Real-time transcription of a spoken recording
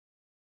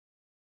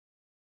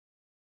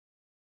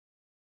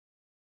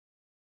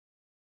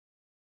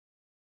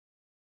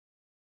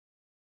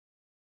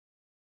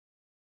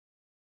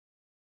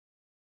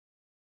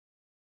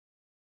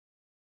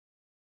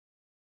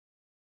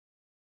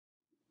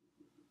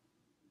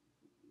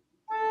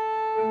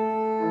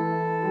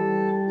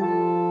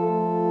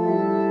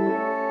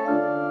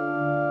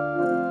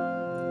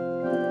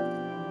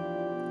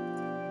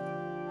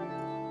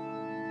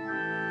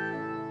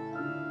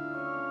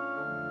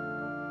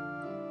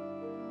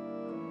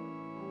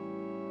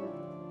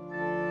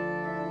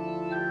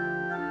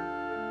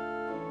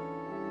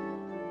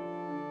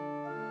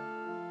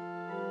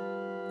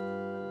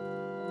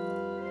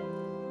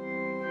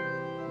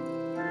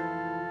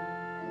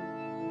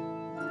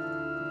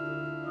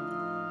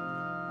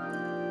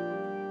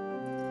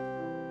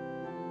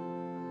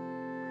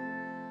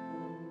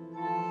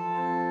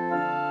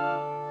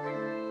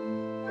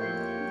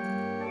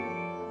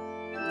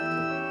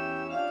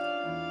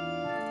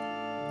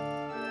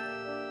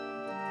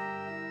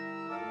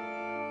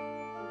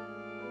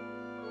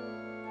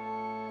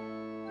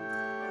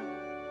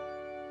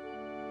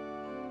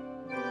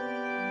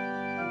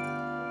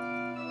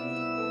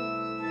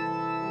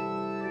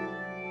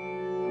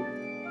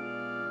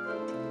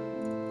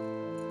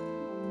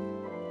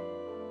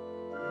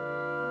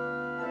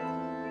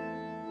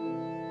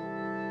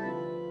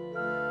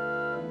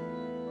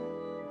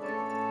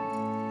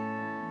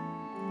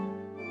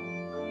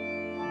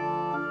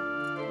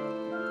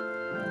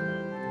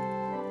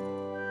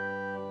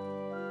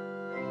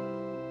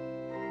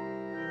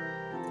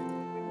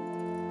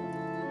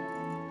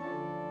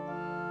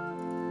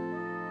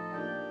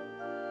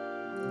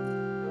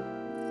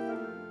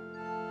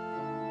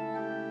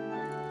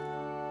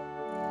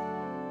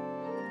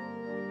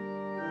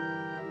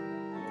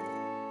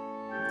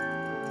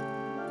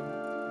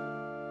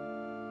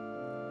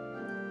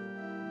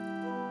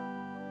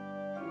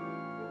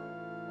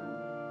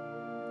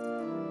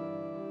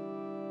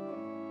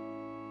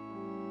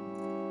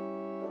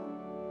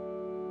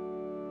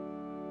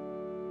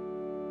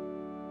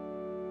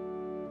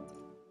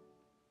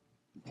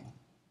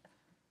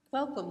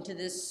Welcome to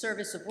this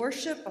service of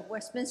worship of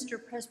Westminster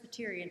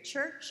Presbyterian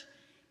Church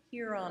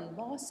here on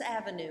Moss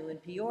Avenue in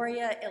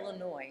Peoria,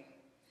 Illinois.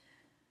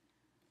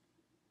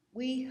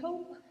 We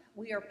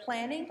are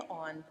planning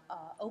on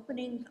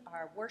opening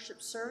our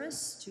worship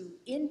service to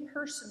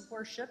in-person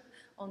worship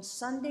on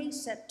Sunday,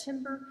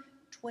 September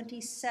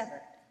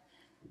 27th.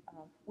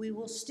 We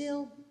will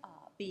still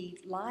be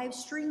live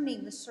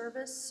streaming the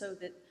service so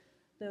that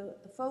the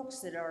folks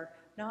that are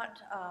not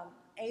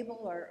able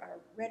or are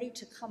ready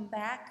to come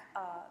back,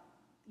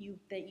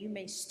 that you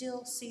may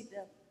still see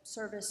the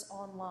service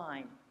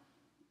online.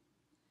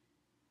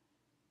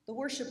 The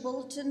worship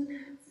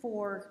bulletin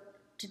for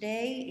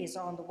today is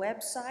on the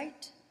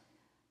website.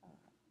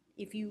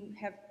 If you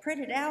have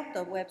printed out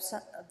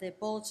the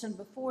bulletin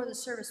before the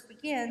service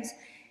begins,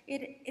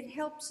 it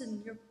helps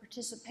in your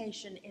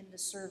participation in the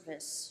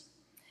service.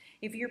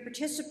 If you're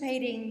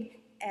participating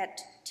at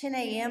 10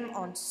 a.m.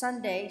 on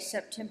Sunday,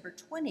 September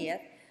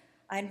 20th,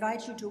 I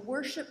invite you to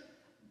worship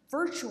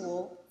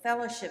virtual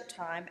fellowship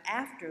time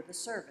after the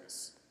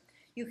service.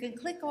 You can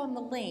click on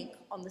the link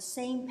on the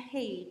same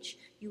page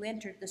you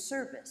entered the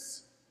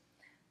service.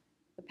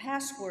 The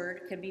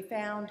password can be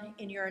found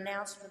in your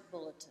announcement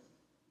bulletin.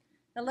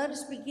 Now let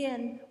us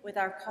begin with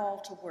our call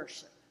to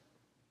worship.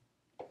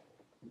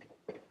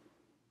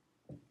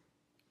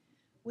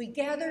 We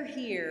gather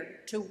here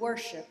to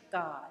worship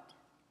God.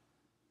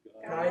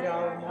 Guide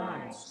our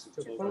minds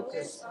to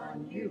focus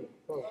on you,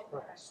 O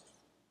Christ.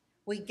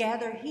 We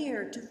gather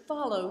here to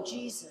follow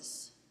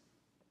Jesus.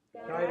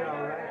 Guide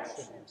our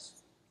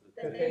actions,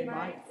 that they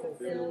might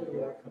fulfill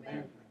your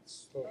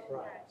commandments, O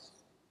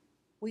Christ.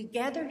 We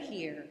gather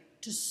here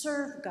to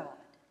serve God.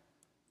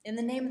 In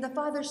the name of the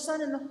Father,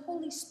 Son, and the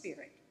Holy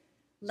Spirit,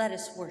 let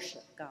us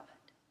worship God.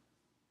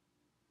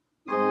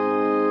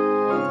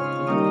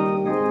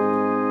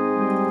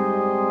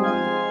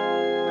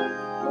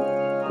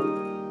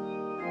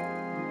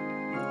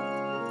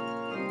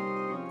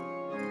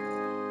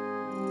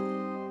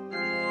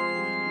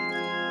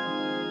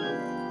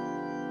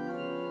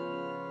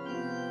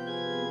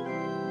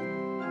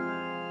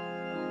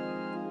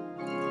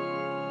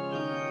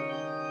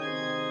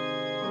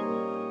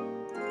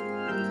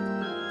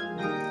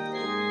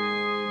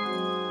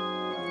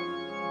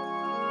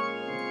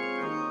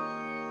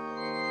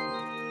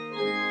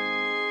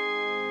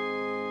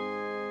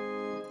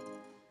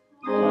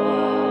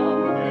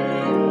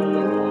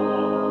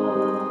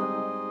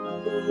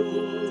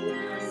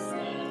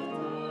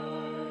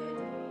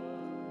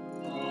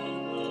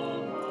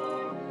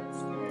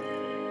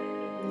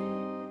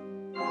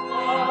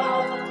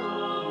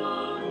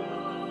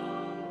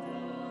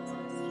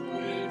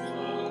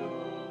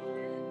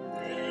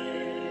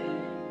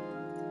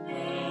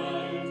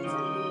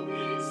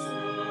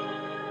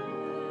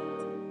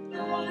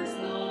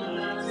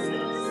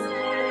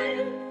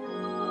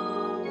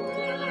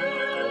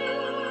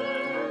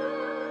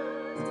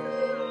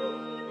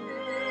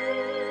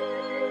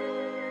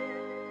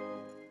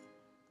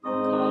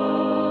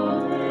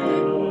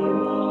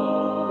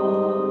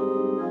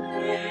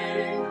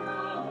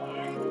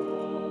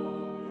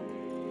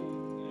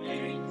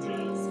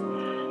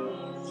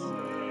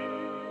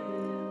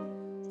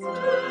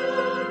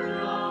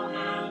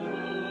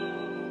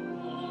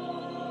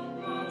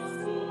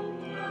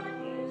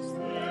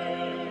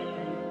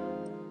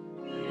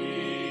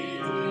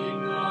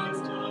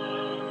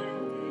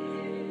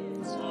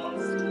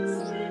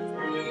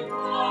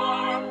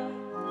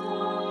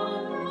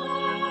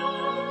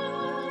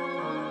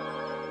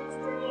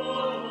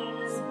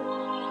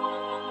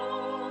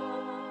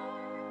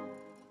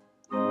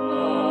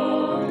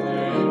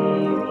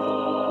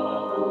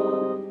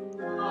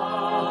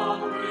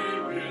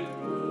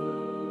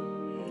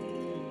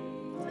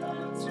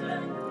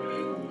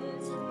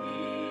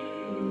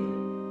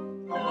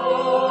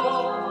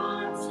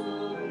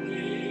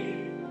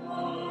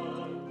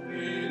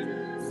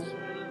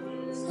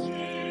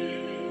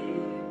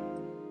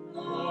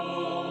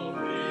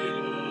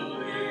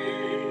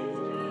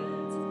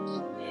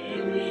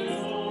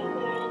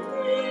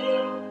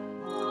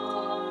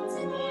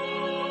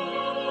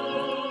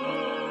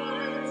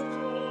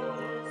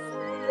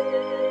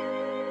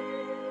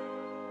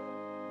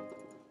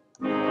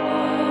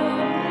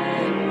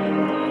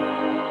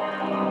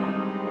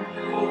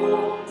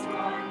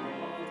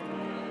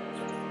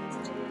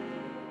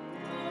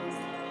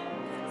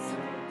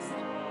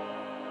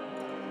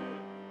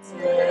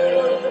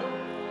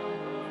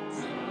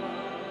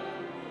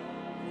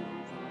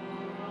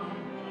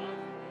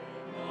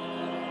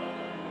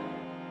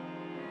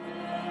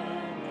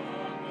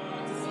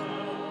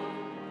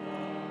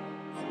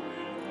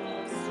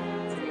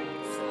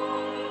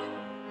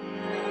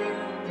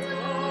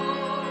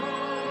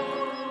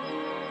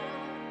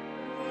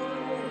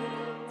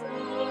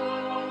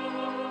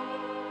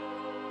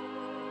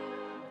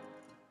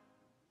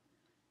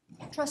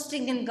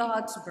 Trusting in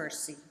God's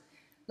mercy,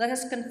 let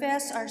us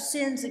confess our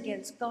sins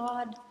against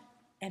God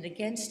and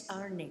against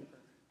our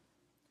neighbor.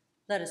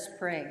 Let us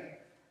pray.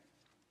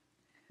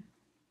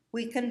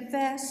 We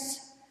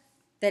confess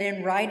that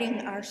in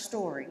writing our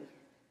story,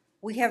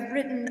 We have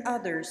written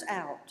others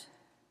out.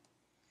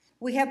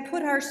 We have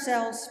put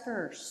ourselves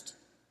first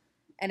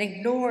and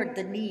ignored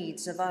the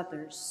needs of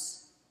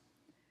others.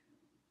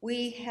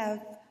 We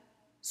have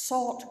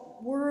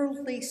sought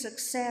worldly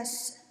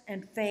success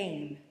and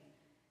fame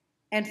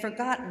and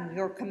forgotten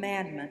your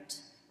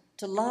commandment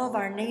to love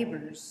our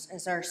neighbors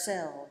as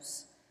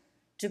ourselves,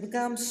 to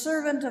become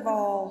servant of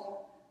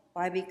all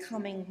by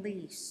becoming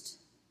least.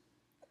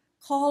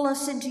 Call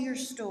us into your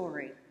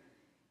story,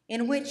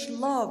 in which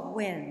love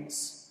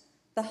wins,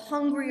 the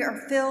hungry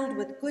are filled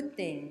with good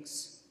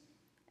things,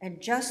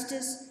 and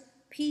justice,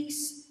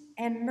 peace,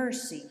 and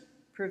mercy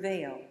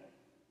prevail.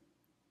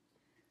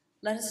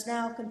 Let us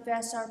now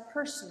confess our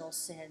personal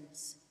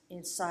sins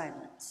in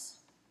silence.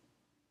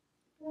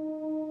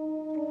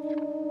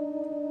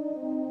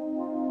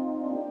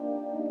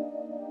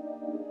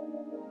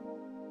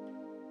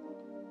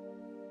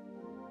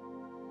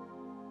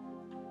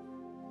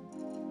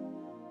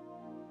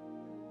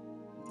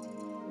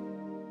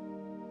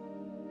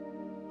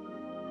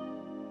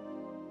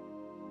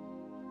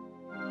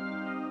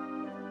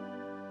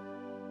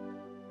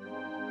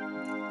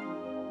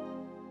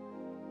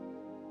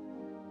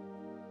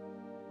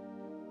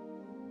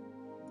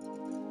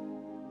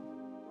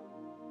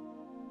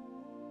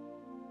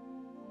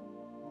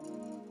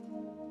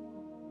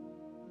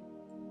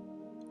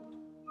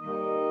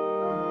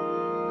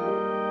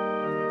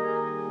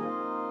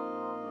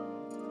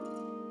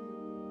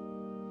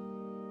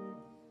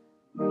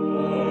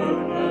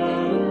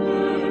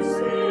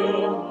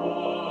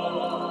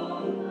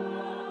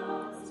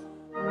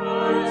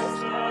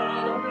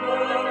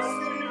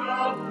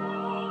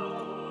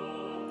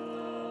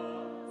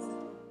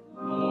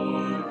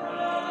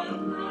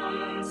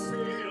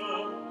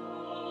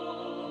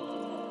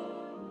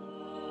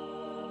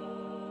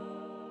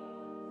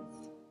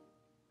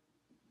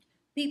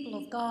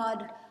 People of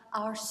God,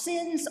 our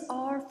sins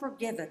are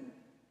forgiven.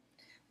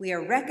 We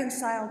are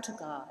reconciled to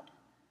God.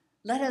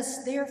 Let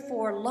us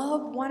therefore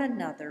love one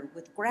another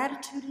with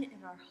gratitude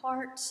in our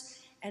hearts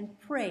and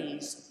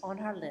praise on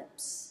our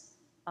lips.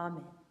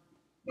 Amen.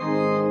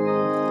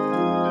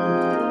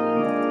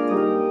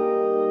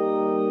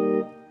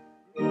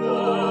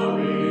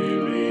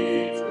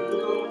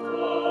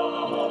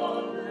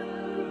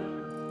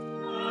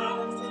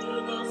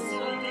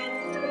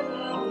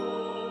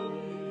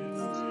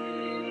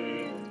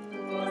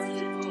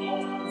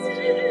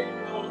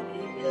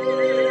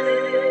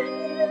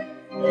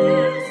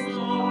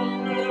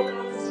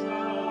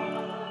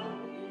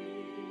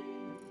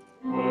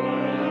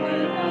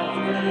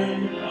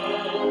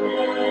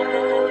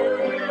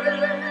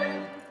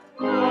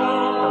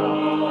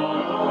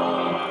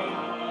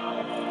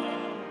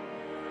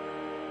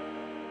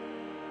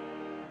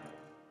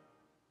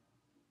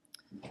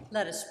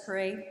 Let us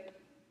pray.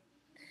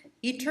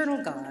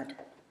 Eternal God,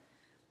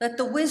 let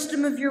the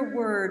wisdom of your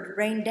word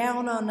rain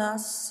down on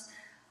us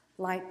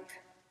like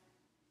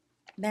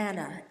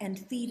manna and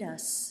feed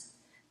us,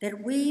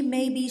 that we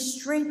may be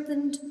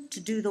strengthened to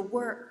do the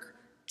work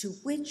to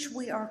which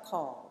we are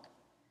called.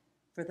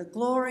 For the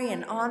glory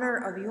and honor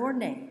of your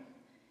name,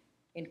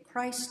 in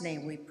Christ's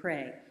name we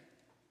pray.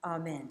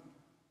 Amen.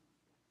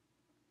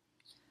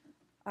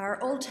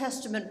 Our Old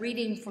Testament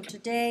reading for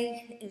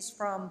today is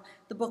from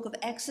the book of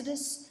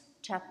Exodus,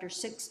 chapter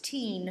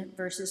 16,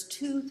 verses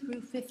 2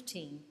 through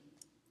 15.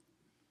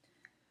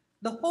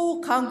 The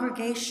whole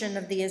congregation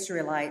of the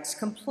Israelites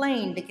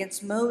complained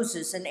against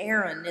Moses and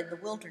Aaron in the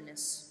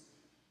wilderness.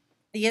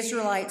 The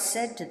Israelites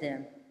said to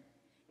them,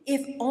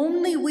 "If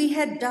only we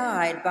had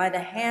died by the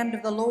hand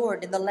of the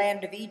Lord in the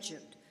land of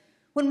Egypt,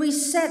 when we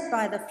sat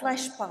by the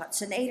flesh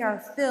pots and ate our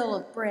fill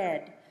of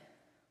bread.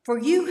 For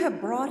you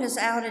have brought us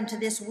out into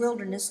this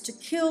wilderness to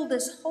kill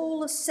this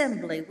whole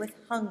assembly with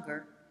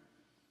hunger."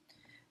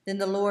 Then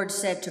the Lord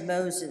said to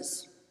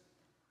Moses,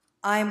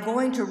 "I am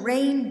going to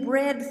rain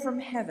bread from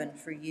heaven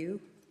for you,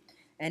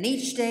 and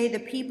each day the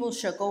people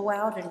shall go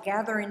out and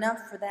gather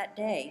enough for that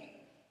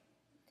day.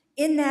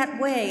 In that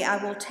way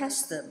I will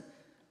test them,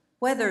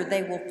 whether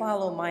they will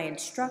follow my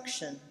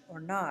instruction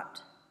or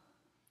not.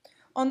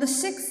 On the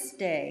sixth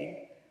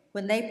day,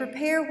 when they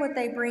prepare what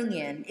they bring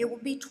in, it will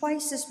be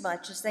twice as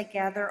much as they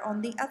gather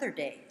on the other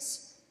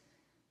days."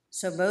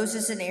 So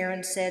Moses and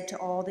Aaron said to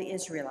all the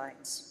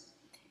Israelites,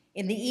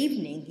 "In the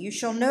evening you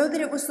shall know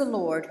that it was the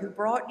Lord who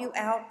brought you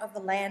out of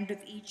the land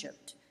of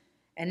Egypt.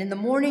 And in the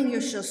morning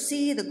you shall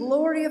see the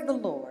glory of the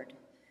Lord,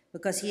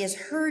 because he has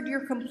heard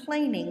your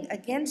complaining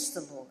against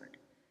the Lord.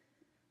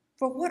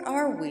 For what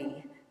are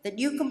we that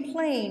you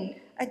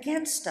complain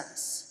against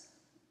us?"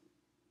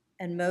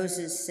 And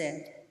Moses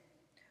said,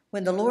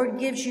 "When the Lord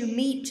gives you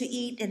meat to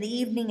eat in the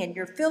evening and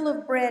your fill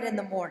of bread in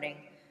the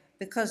morning,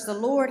 because the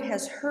Lord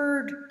has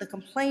heard the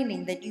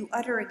complaining that you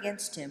utter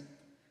against him,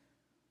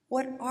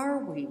 what are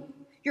we?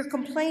 Your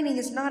complaining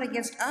is not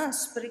against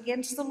us, but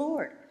against the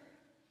Lord."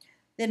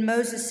 Then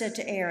Moses said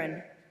to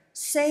Aaron,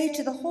 "Say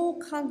to the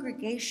whole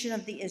congregation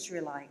of the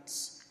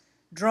Israelites,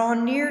 'Draw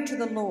near to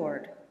the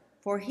Lord,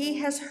 for he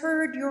has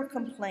heard your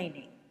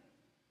complaining.'"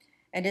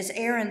 And as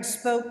Aaron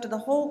spoke to the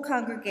whole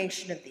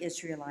congregation of the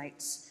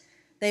Israelites,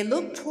 They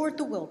looked toward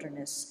the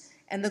wilderness,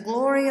 and the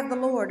glory of the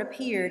Lord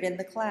appeared in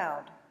the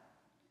cloud.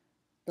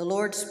 The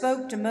Lord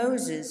spoke to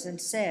Moses and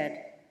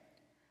said,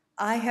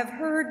 I have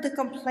heard the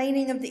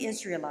complaining of the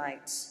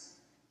Israelites.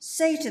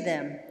 Say to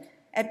them,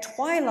 at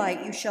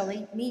twilight you shall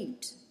eat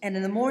meat, and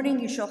in the morning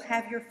you shall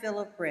have your fill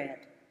of bread.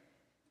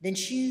 Then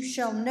you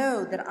shall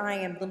know that I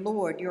am the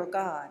Lord your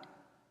God.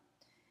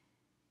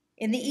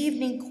 In the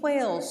evening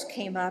quails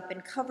came up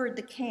and covered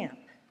the camp,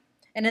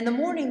 and in the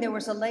morning there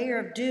was a layer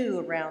of dew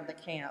around the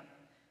camp.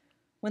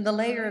 When the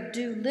layer of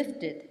dew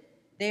lifted,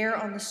 there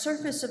on the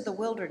surface of the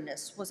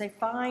wilderness was a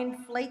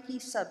fine, flaky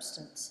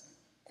substance,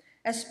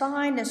 as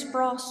fine as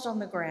frost on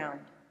the ground.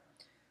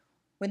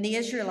 When the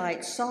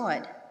Israelites saw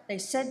it, they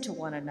said to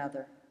one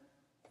another,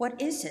 What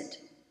is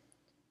it?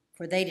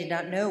 For they did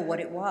not know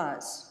what it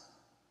was.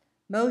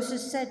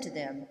 Moses said to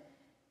them,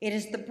 It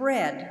is the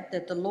bread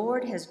that the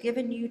Lord has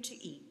given you to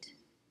eat.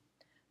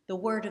 The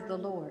word of the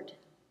Lord.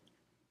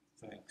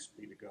 Thanks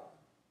be to God.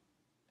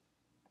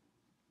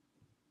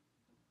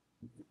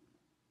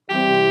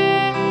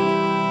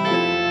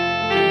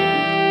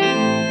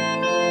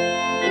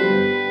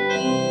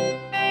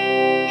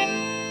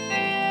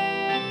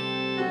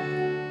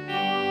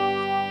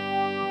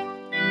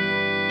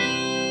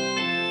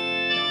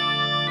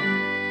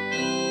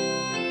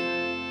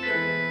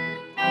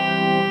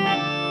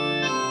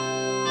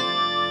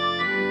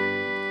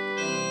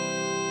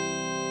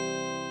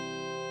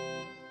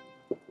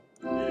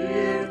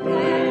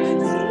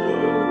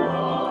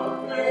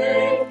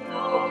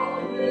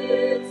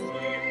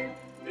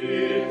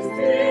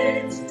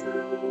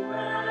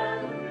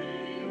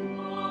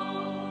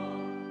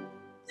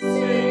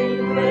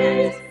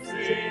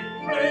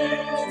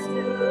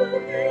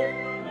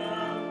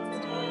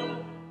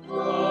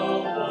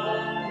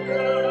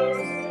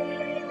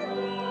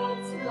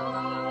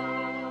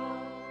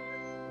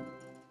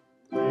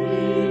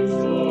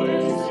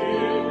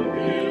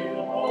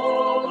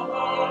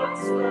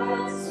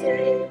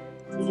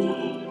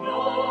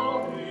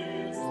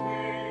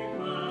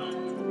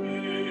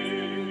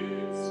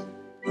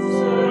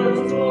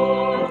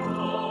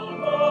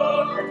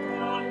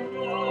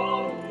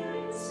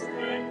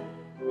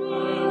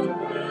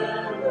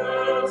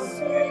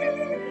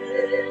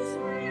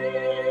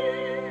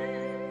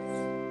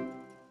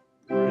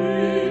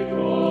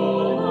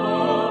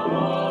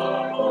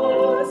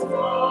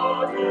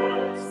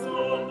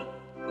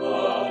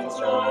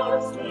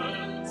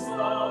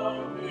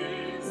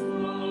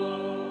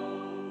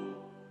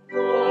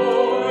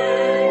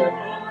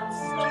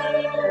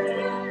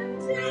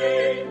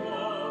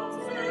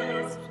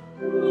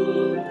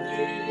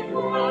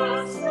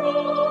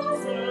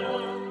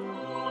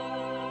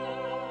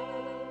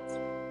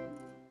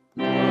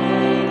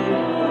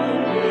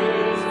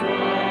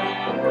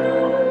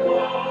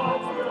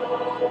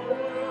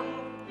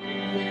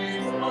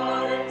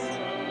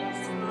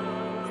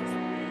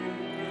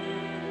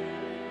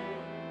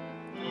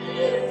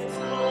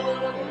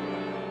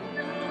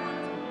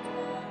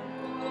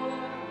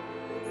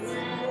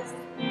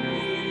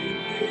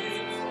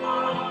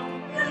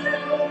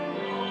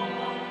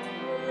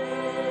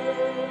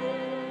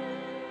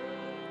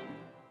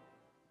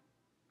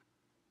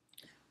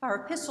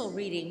 Our epistle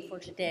reading for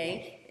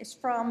today is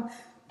from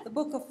the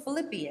book of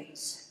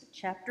Philippians,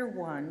 chapter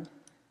 1,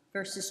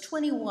 verses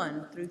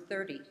 21 through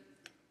 30.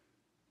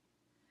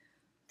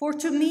 For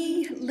to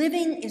me,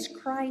 living is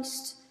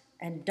Christ,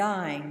 and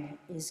dying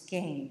is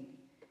gain.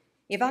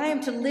 If I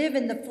am to live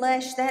in the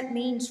flesh, that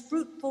means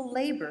fruitful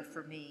labor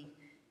for me,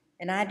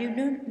 and I do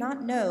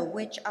not know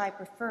which I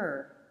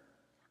prefer.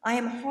 I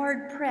am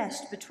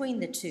hard-pressed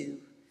between the two.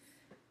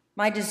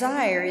 My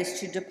desire is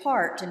to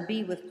depart and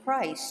be with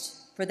Christ,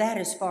 for that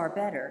is far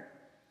better.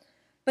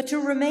 But to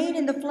remain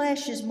in the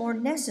flesh is more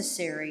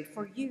necessary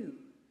for you.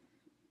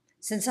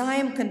 Since I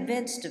am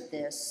convinced of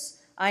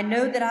this, I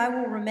know that I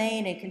will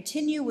remain and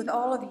continue with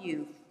all of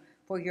you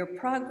for your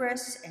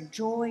progress and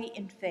joy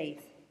in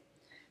faith,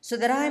 so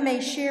that I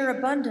may share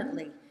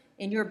abundantly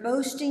in your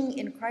boasting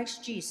in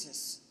Christ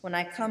Jesus when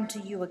I come to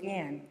you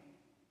again.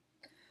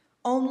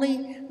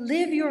 Only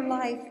live your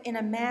life in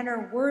a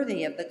manner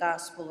worthy of the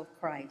gospel of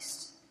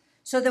Christ,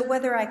 so that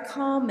whether I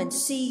come and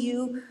see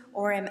you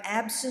or am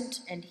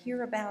absent and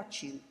hear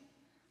about you,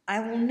 I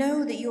will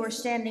know that you are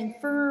standing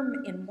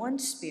firm in one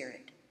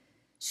spirit,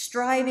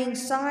 striving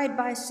side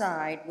by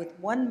side with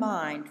one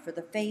mind for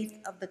the faith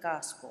of the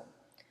gospel,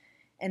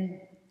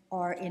 and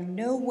are in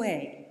no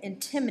way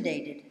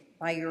intimidated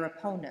by your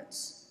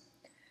opponents.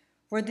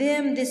 For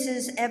them, this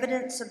is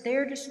evidence of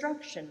their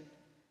destruction,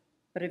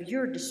 but of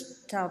your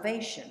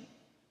salvation.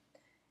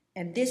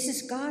 And this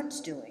is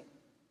God's doing.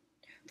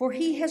 For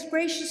he has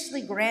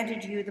graciously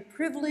granted you the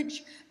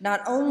privilege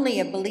not only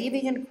of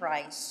believing in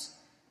Christ,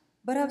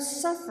 but of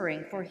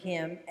suffering for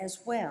him as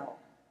well,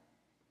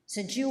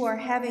 since you are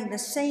having the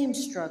same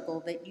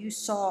struggle that you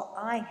saw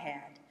I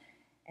had,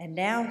 and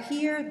now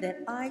hear that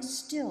I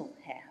still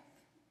have.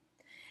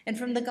 And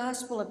from the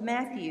Gospel of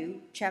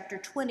Matthew, chapter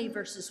 20,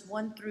 verses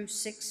 1 through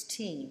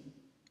 16.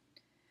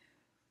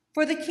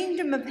 For the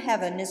kingdom of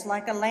heaven is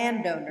like a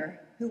landowner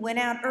who went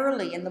out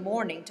early in the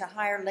morning to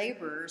hire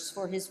laborers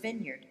for his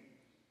vineyard.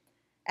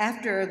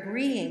 After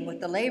agreeing with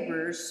the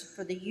laborers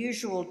for the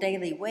usual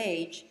daily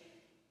wage,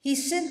 he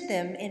sent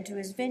them into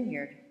his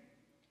vineyard.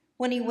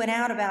 When he went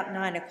out about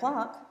 9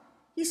 o'clock,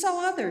 he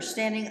saw others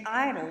standing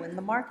idle in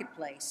the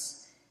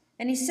marketplace,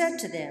 and he said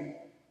to them,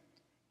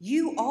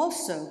 "You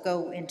also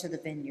go into the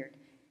vineyard,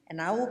 and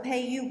I will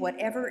pay you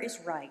whatever is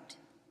right."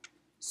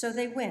 So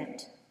they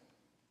went.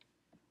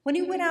 When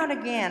he went out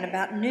again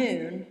about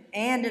noon,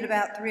 and at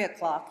about 3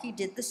 o'clock, he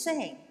did the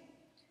same.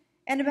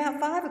 And about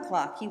 5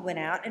 o'clock he went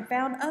out and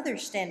found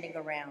others standing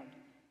around.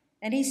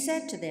 And he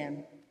said to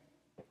them,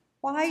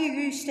 "Why are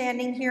you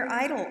standing here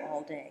idle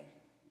all day?"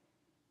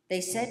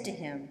 They said to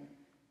him,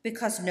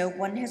 "Because no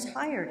one has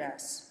hired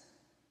us."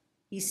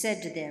 He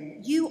said to them,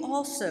 "You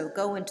also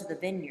go into the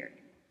vineyard."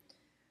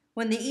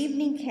 When the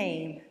evening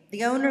came,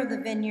 the owner of the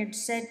vineyard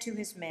said to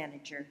his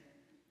manager,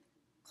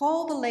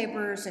 "Call the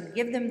laborers and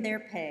give them their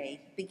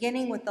pay,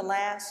 beginning with the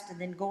last and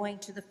then going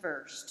to the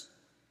first."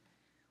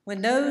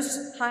 When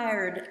those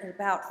hired at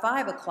about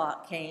 5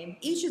 o'clock came,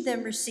 each of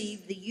them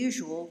received the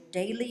usual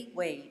daily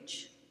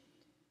wage.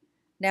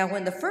 Now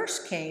when the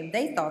first came,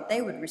 they thought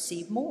they would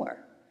receive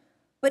more,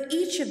 but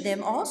each of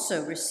them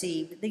also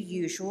received the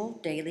usual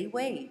daily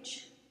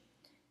wage.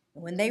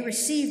 And when they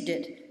received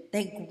it,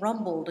 they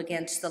grumbled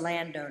against the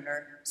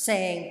landowner,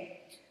 saying,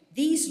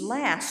 "These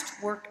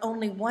last worked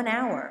only 1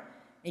 hour,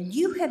 and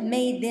you have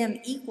made them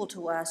equal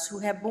to us who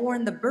have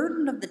borne the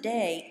burden of the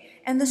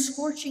day and the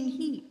scorching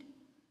heat."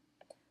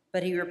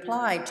 But he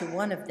replied to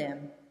one of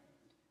them,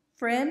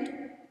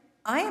 "Friend,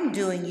 I am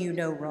doing you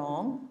no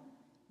wrong.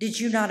 Did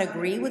you not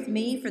agree with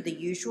me for the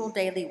usual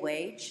daily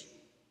wage?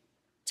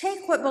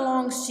 Take what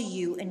belongs to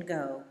you and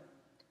go.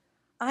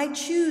 I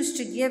choose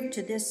to give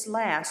to this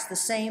last the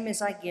same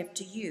as I give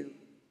to you.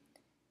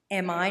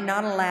 Am I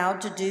not allowed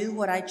to do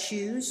what I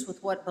choose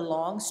with what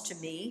belongs to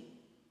me?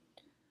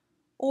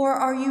 Or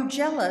are you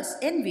jealous,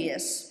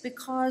 envious,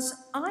 because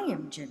I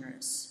am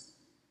generous?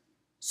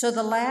 So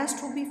the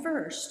last will be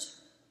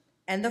first,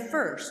 and the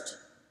first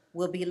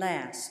will be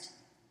last."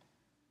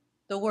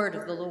 The word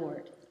of the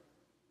Lord.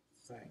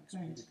 Thanks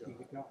Thanks be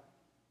to God.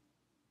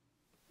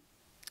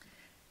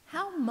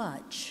 How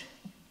much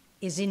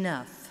is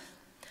enough?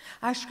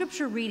 Our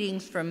scripture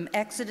readings from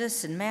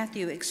Exodus and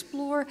Matthew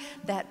explore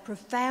that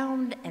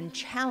profound and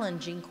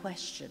challenging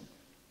question.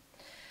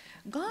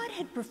 God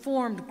had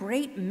performed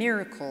great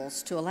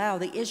miracles to allow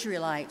the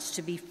Israelites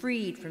to be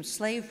freed from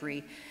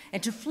slavery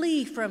and to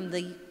flee from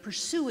the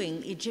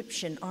pursuing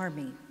Egyptian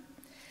army.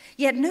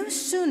 Yet no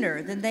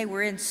sooner than they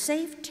were in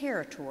safe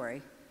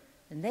territory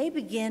than they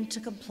began to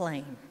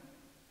complain.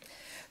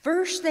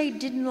 First, they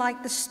didn't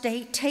like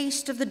the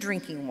taste of the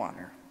drinking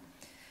water.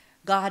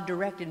 God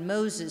directed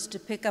Moses to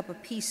pick up a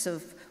piece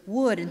of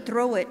wood and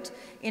throw it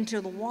into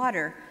the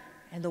water,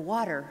 and the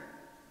water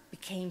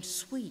became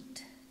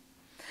sweet.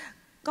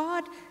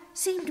 God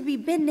seemed to be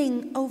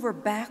bending over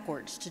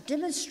backwards to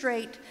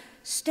demonstrate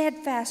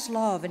steadfast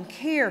love and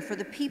care for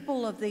the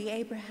people of the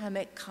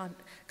Abrahamic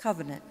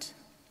covenant.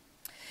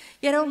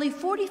 Yet only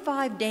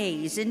 45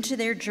 days into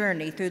their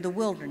journey through the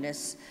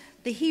wilderness,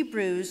 the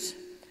Hebrews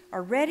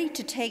are ready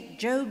to take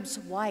Job's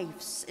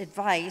wife's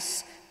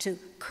advice to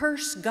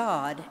curse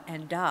God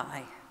and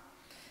die.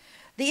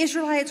 The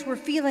Israelites were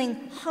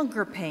feeling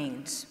hunger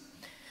pains.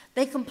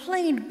 They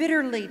complained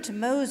bitterly to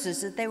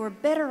Moses that they were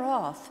better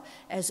off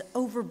as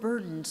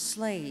overburdened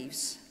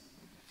slaves.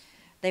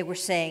 They were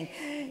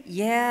saying,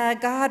 "Yeah,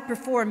 God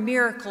performed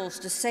miracles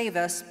to save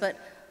us, but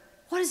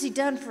what has he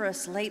done for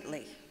us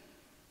lately?"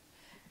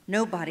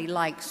 Nobody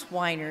likes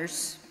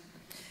whiners.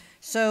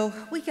 So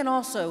we can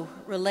also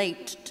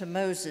relate to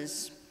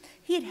Moses.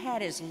 He had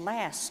had his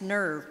last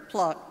nerve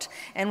plucked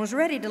and was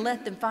ready to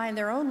let them find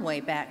their own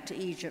way back to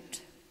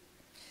Egypt.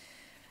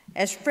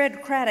 As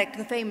Fred Craddock,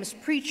 the famous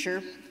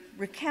preacher,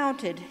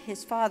 recounted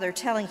his father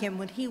telling him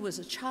when he was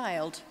a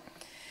child,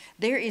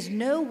 "There is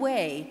no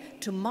way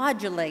to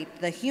modulate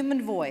the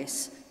human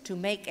voice to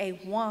make a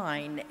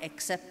whine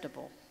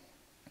acceptable."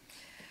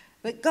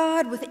 But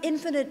God, with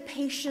infinite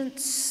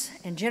patience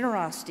and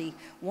generosity,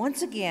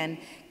 once again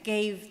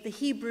gave the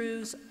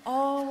Hebrews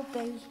all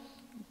they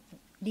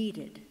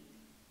needed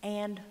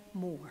and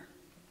more.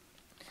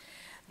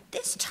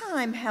 This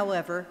time,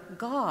 however,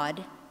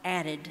 God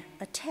added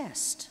a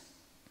test.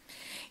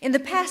 In the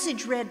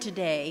passage read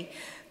today,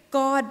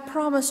 God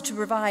promised to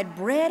provide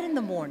bread in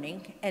the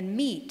morning and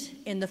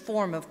meat in the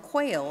form of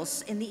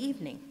quails in the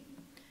evening.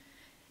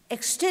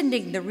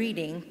 Extending the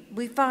reading,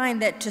 we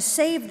find that to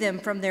save them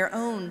from their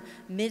own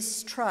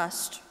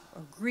mistrust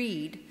or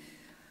greed,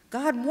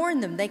 God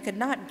warned them they could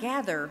not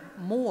gather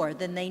more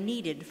than they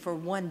needed for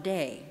one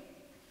day.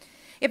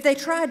 If they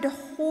tried to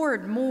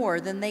hoard more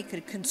than they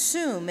could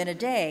consume in a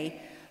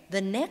day,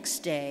 the next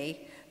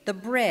day, the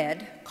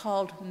bread,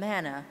 called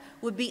manna,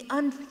 would be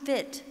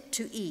unfit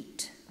to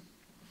eat,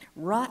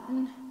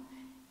 rotten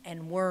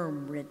and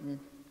worm-ridden.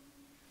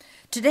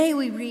 Today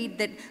we read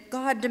that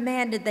God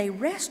demanded they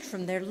rest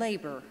from their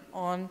labor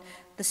on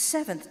the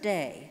seventh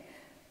day,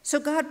 So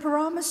God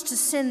promised to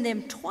send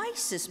them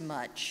twice as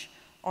much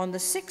on the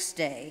sixth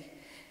day,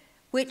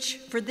 which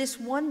for this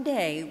one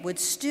day would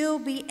still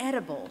be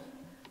edible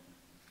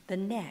the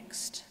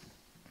next.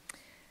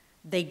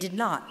 They did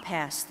not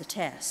pass the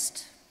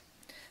test.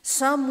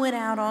 Some went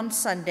out on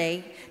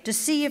Sunday to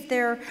see if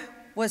there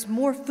was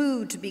more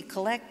food to be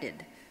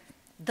collected,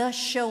 thus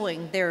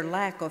showing their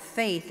lack of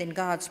faith in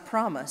God's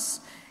promise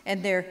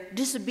and their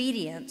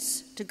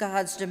disobedience to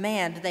God's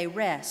demand they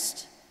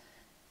rest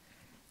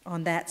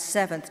on that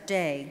seventh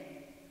day.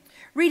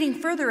 Reading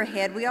further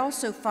ahead, we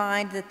also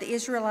find that the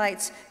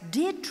Israelites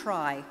did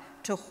try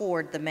to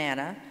hoard the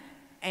manna,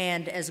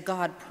 and as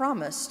God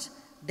promised,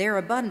 their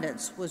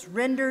abundance was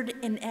rendered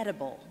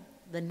inedible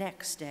the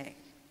next day.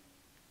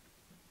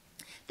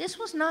 This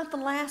was not the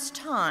last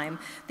time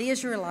the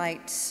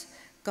Israelites'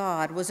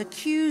 God was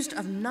accused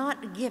of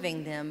not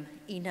giving them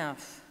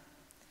enough.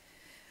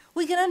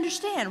 We can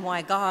understand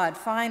why God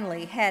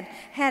finally had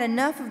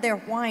enough of their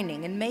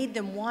whining and made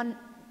them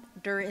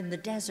wander in the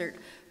desert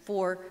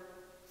for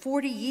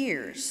 40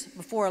 years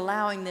before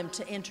allowing them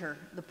to enter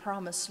the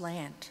promised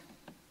land.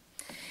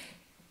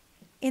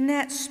 In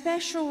that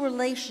special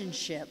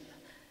relationship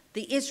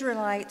the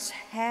Israelites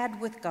had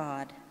with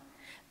God,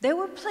 there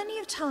were plenty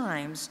of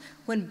times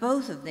when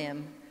both of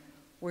them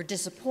were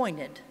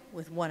disappointed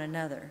with one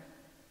another.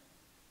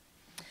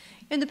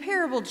 In the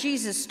parable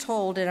Jesus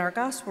told in our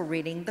gospel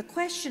reading, the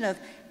question of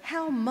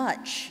how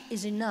much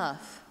is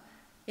enough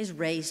is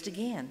raised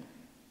again.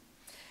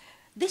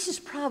 This is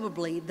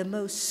probably the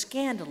most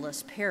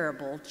scandalous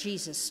parable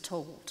Jesus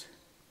told.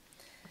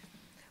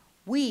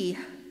 We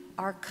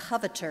are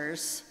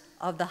coveters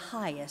of the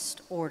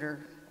highest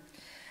order.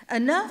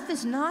 Enough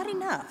is not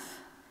enough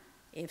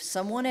if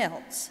someone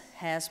else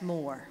has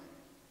more.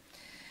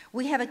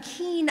 We have a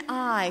keen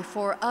eye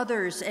for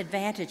others'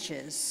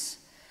 advantages,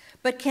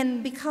 but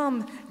can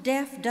become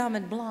deaf, dumb,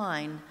 and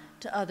blind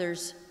to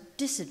others'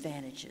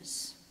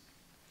 disadvantages.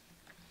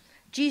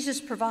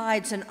 Jesus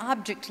provides an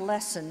object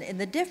lesson in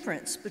the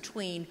difference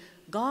between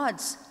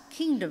God's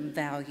kingdom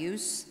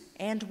values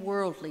and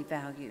worldly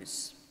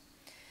values.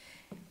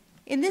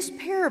 In this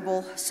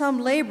parable, some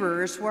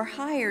laborers were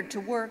hired to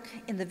work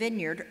in the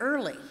vineyard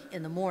early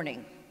in the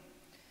morning.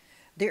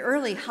 The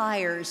early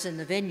hires in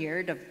the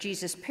vineyard of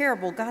Jesus'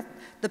 parable got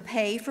the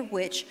pay for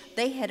which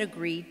they had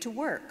agreed to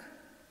work.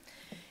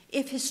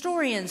 If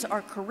historians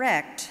are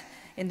correct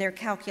in their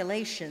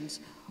calculations,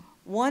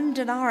 1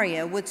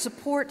 denarii would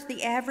support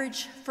the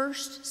average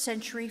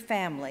first-century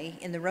family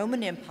in the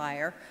Roman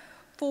Empire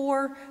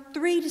for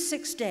 3 to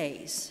 6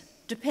 days,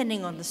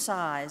 depending on the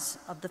size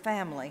of the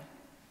family.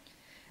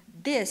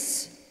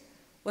 This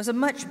was a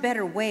much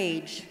better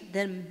wage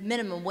than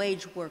minimum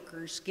wage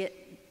workers get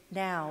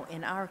now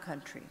in our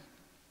country.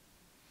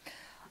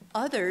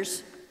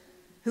 Others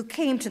who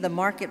came to the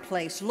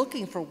marketplace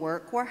looking for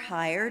work were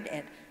hired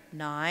at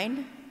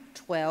 9,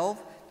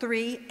 12,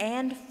 3,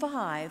 and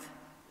 5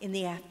 in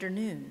the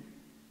afternoon.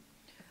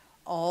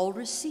 All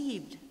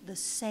received the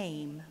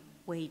same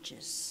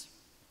wages.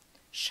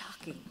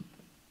 Shocking.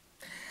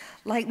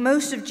 Like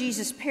most of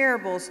Jesus'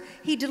 parables,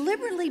 he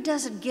deliberately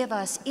doesn't give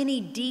us any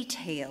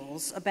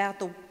details about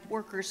the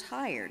workers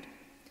hired.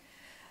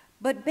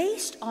 But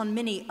based on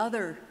many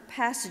other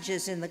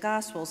passages in the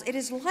Gospels, it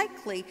is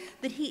likely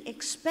that he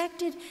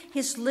expected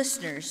his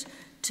listeners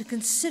to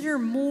consider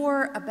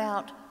more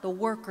about the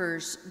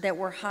workers that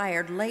were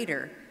hired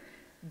later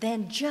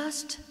than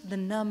just the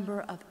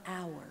number of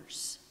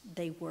hours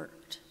they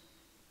worked.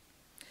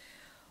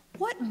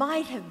 What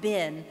might have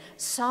been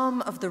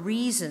some of the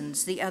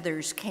reasons the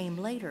others came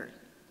later?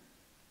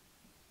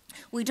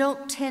 We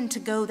don't tend to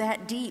go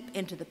that deep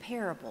into the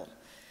parable.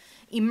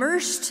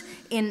 Immersed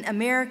in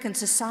American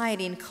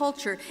society and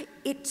culture,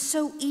 it's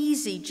so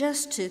easy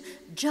just to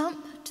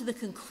jump to the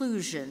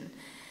conclusion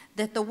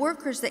that the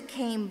workers that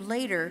came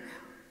later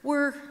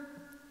were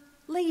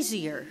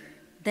lazier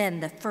than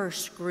the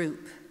first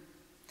group.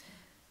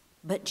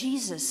 But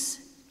Jesus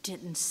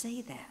didn't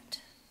say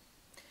that.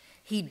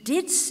 He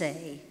did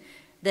say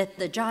that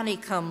the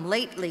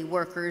Johnny-come-lately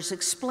workers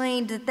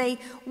explained that they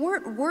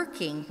weren't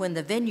working when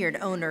the vineyard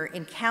owner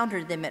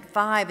encountered them at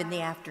 5 in the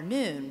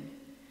afternoon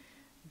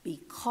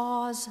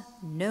because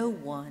no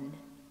one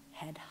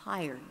had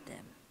hired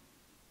them.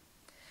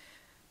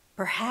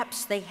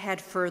 Perhaps they had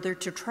further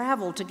to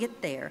travel to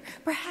get there.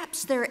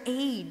 Perhaps their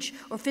age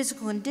or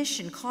physical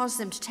condition caused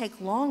them to take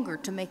longer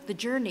to make the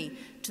journey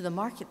to the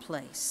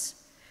marketplace.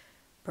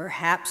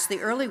 Perhaps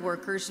the early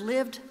workers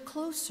lived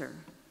closer.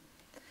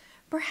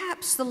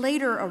 Perhaps the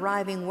later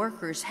arriving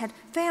workers had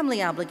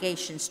family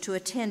obligations to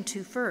attend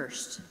to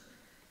first.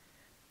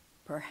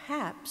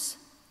 Perhaps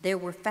there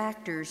were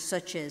factors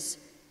such as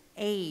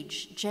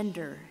age,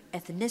 gender,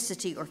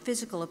 ethnicity, or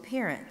physical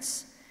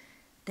appearance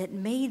that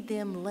made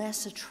them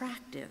less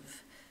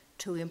attractive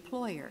to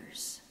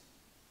employers.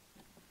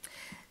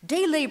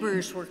 Day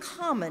laborers were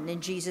common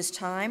in Jesus'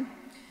 time.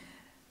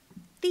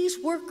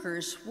 These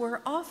workers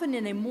were often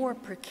in a more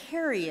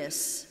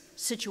precarious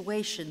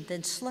situation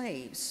than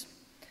slaves.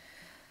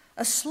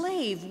 A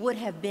slave would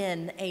have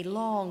been a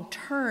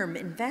long-term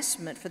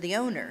investment for the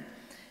owner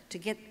to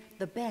get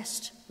the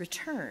best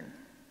return.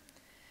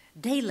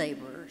 Day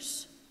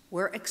laborers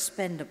were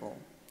expendable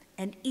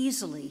and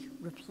easily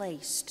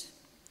replaced.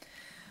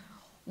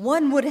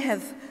 One would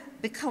have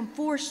become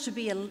forced to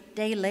be a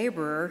day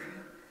laborer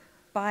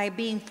by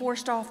being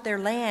forced off their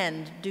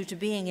land due to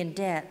being in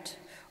debt,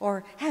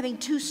 or having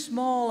too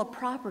small a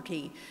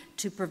property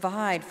to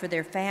provide for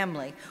their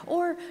family,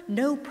 or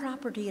no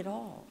property at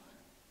all.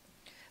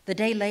 The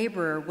day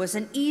laborer was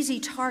an easy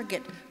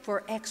target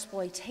for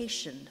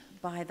exploitation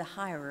by the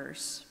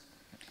hirers.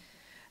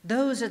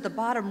 Those at the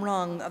bottom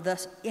rung of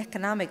the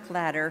economic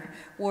ladder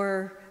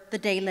were the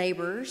day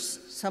laborers,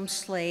 some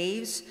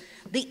slaves,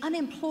 the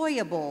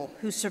unemployable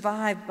who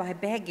survived by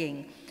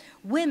begging,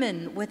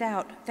 women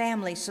without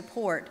family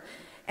support,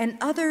 and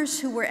others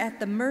who were at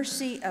the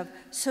mercy of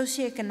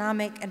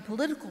socioeconomic and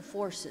political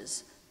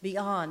forces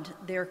beyond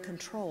their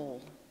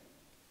control.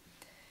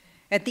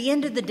 At the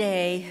end of the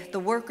day, the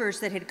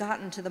workers that had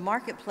gotten to the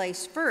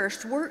marketplace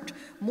first worked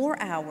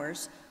more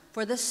hours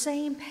for the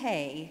same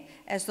pay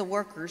as the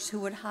workers who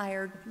would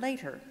hired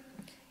later,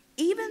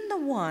 even the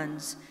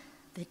ones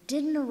that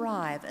didn't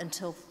arrive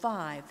until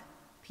 5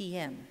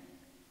 p.m.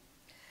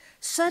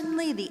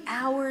 Suddenly, the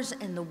hours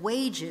and the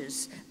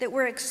wages that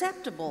were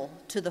acceptable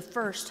to the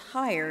first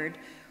hired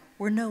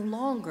were no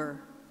longer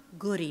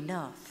good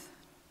enough.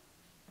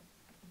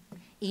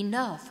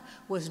 Enough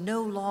was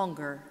no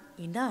longer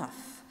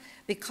enough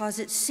because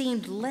it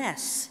seemed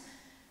less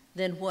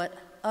than what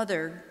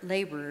other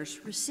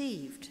laborers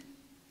received.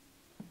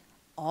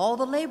 All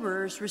the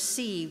laborers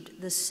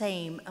received the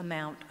same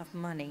amount of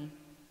money.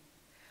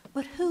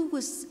 But who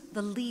was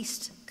the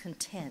least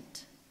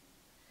content?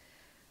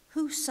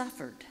 Who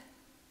suffered?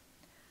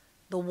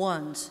 The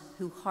ones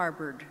who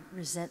harbored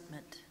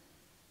resentment.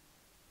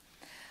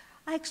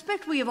 I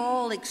expect we have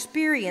all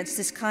experienced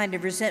this kind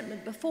of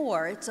resentment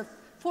before. It's a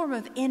form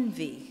of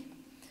envy.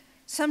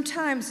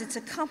 Sometimes it's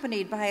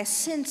accompanied by a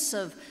sense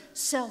of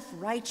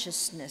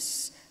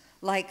self-righteousness,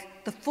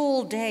 like the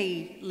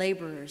full-day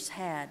laborers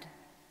had.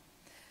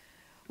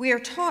 We are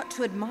taught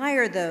to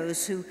admire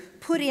those who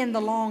put in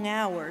the long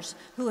hours,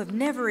 who have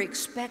never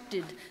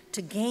expected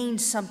to gain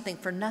something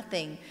for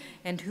nothing,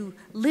 and who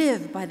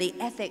live by the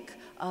ethic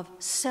of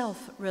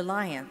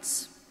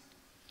self-reliance.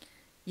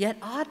 Yet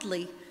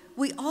oddly,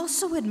 we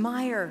also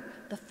admire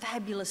the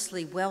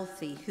fabulously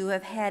wealthy who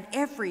have had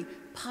every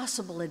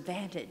possible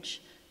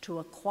advantage to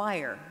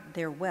acquire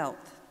their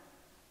wealth.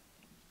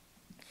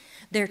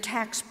 Their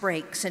tax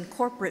breaks and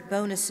corporate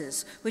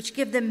bonuses, which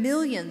give them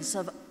millions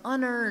of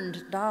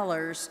unearned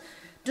dollars,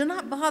 do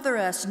not bother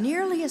us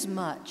nearly as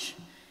much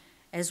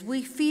as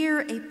we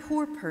fear a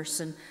poor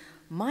person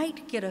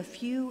might get a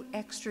few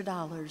extra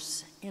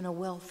dollars in a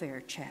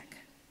welfare check.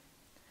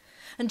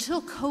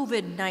 Until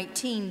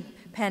COVID-19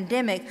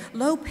 pandemic,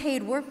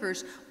 low-paid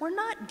workers were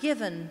not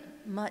given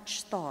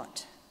much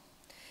thought.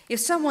 If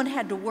someone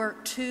had to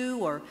work 2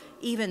 or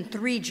even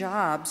 3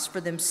 jobs for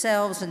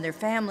themselves and their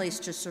families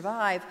to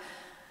survive,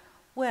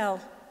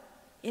 well,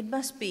 it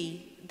must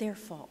be their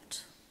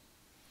fault.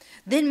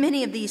 Then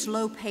many of these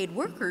low-paid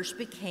workers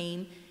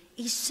became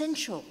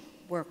essential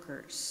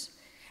workers,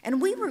 and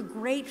we were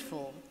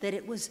grateful that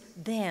it was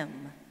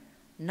them,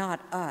 not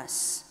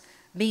us,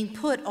 being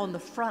put on the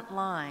front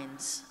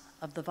lines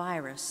of the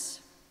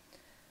virus.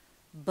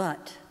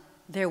 But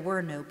there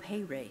were no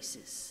pay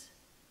raises.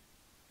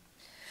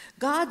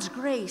 God's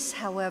grace,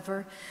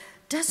 however,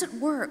 doesn't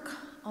work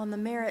on the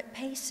merit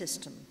pay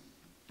system.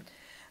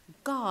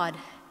 God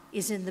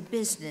is in the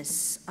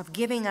business of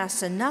giving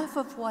us enough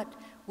of what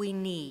we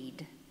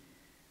need,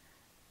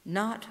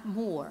 not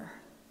more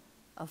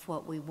of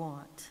what we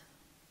want.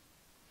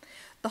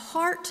 The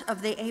heart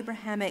of the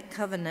Abrahamic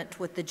covenant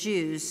with the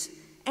Jews,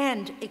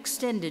 and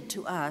extended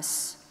to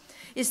us,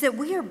 is that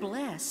we are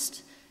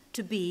blessed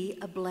to be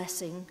a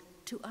blessing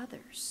to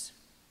others.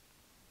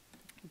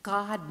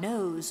 God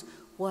knows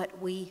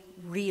what we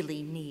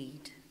really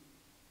need: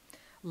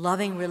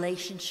 loving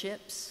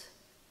relationships,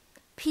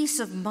 peace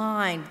of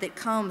mind that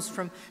comes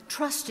from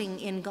trusting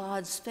in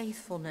God's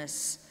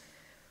faithfulness,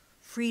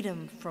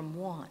 freedom from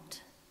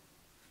want.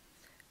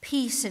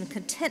 Peace and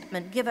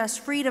contentment give us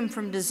freedom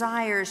from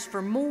desires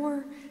for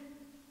more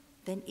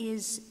than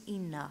is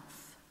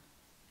enough.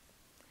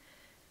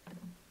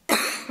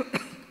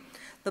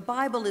 The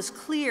Bible is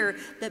clear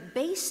that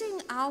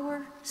basing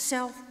our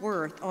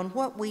self-worth on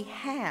what we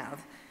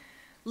have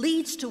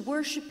leads to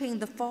worshiping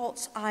the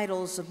false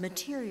idols of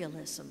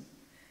materialism,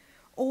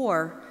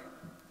 or,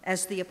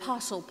 as the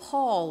Apostle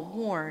Paul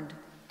warned,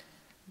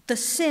 the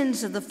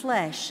sins of the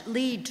flesh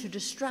lead to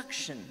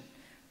destruction,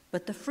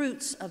 but the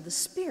fruits of the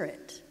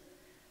Spirit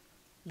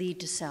lead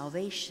to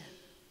salvation.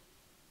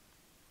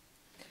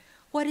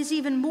 What is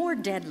even more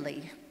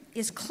deadly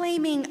is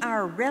claiming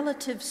our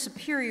relative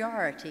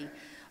superiority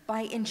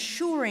by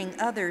ensuring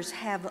others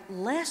have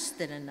less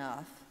than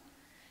enough,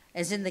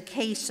 as in the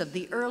case of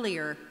the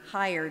earlier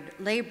hired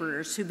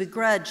laborers who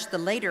begrudged the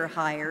later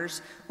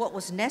hires what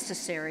was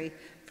necessary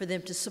for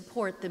them to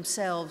support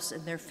themselves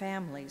and their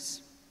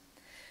families.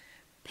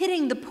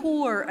 Pitting the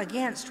poor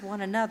against one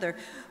another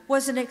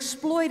was an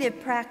exploitive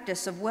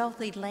practice of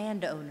wealthy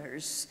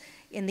landowners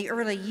in the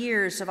early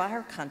years of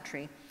our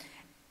country,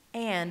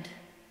 and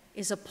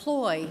is a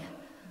ploy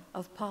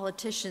of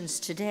politicians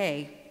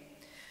today.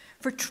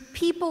 For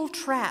people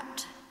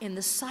trapped in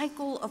the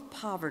cycle of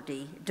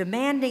poverty,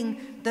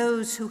 demanding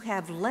those who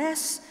have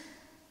less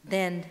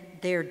than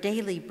their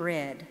daily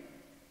bread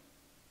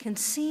can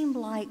seem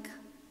like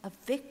a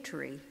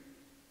victory,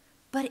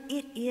 but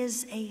it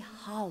is a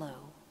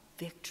hollow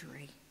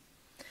victory.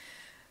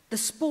 The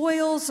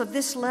spoils of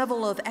this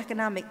level of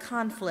economic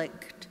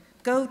conflict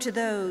go to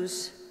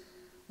those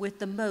with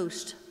the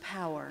most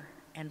power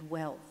and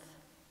wealth.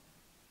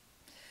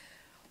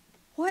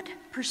 What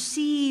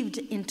perceived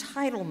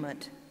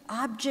entitlement,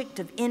 object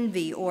of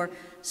envy, or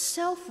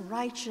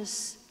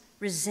self-righteous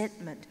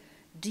resentment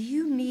do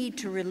you need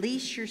to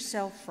release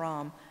yourself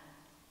from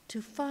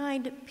to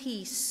find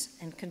peace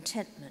and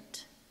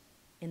contentment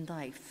in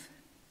life?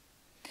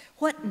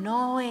 What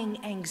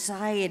gnawing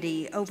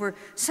anxiety over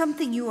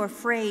something you are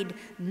afraid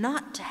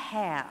not to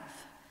have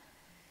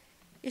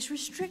is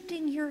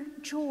restricting your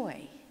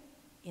joy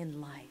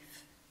in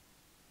life?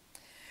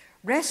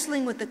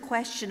 Wrestling with the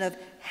question of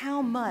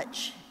how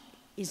much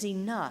is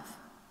enough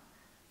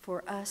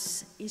for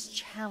us is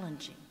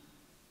challenging.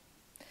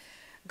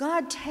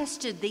 God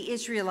tested the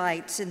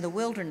Israelites in the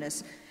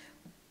wilderness,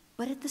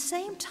 but at the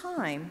same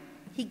time,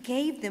 he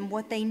gave them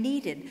what they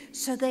needed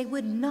so they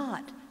would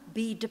not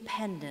be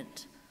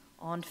dependent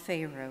on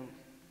Pharaoh,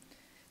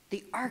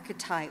 the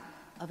archetype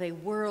of a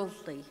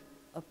worldly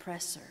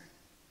oppressor.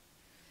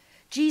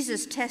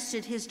 Jesus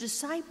tested his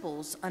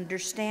disciples'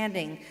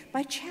 understanding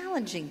by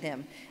challenging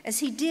them, as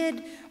he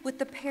did with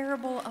the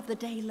parable of the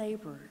day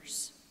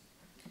laborers.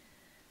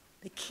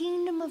 The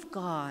kingdom of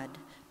God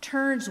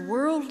turns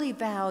worldly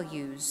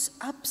values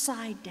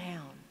upside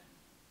down.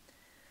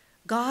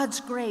 God's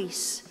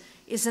grace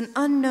is an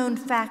unknown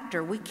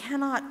factor we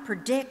cannot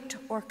predict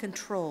or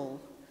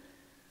control.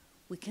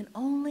 We can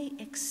only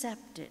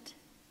accept it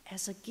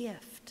as a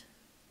gift.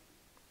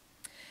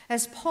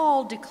 As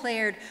Paul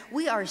declared,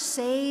 we are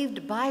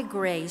saved by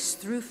grace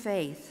through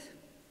faith.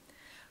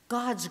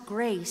 God's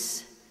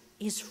grace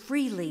is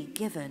freely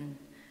given,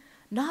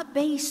 not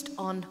based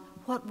on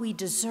what we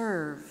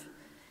deserve,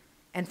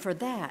 and for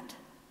that,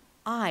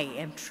 I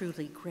am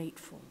truly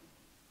grateful.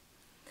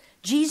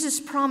 Jesus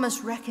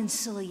promised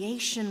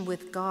reconciliation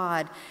with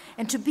God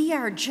and to be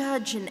our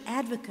judge and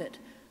advocate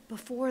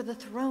before the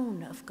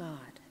throne of God.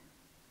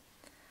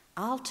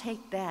 I'll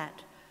take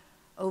that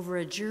over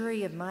a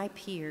jury of my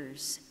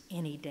peers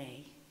any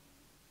day.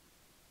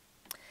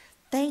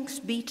 Thanks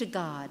be to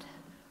God,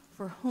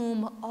 for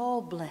whom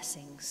all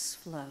blessings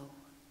flow.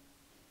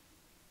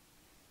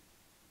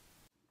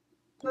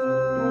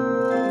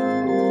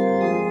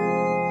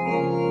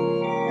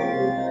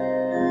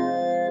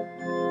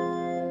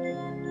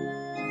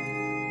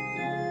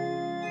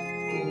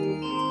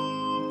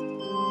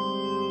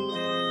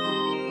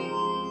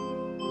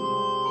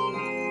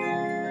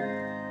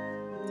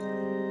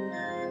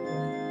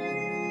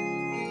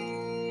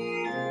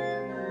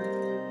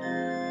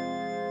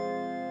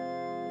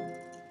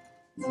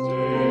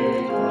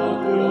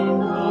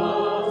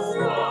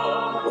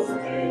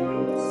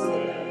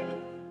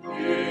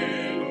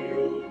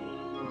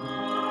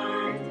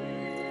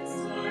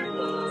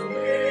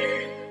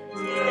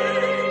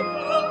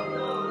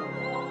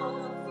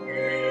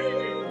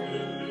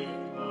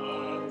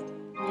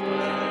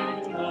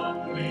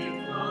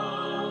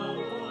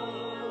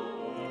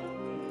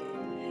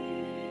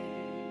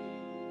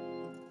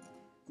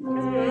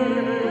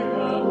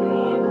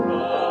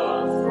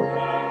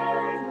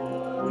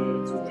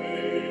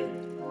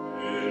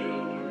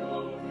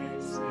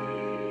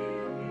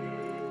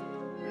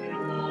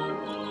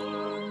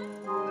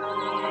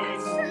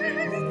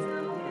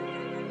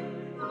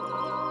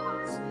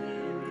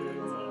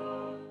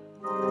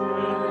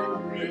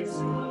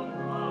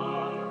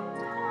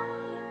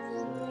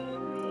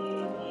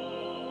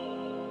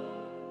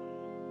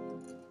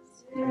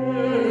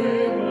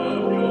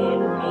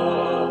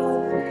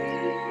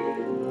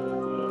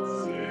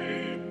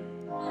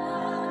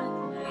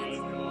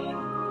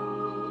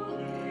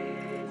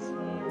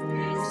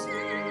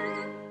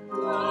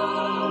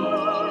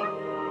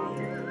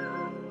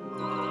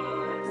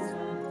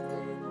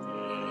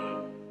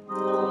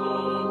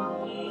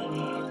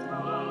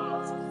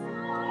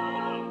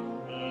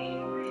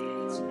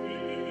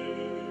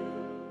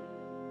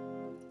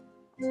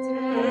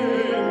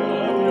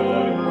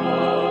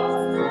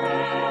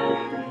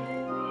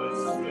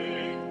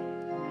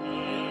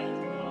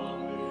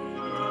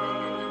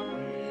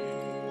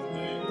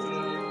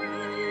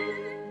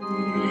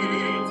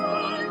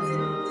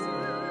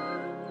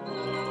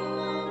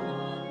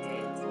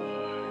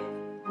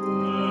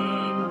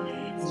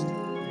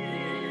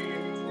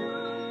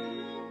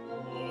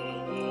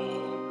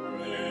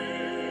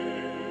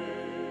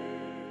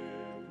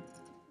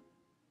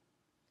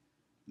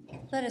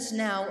 Let us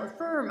now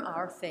affirm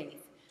our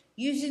faith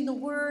using the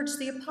words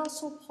the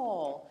Apostle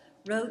Paul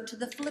wrote to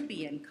the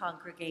Philippian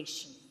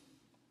congregation.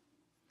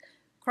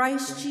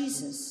 Christ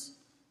Jesus,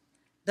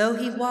 though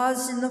he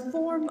was in the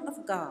form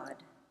of God,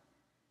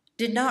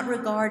 did not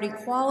regard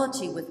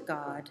equality with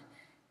God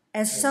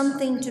as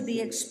something to be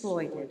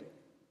exploited,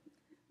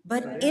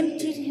 but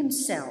emptied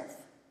himself,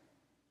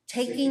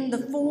 taking the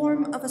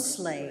form of a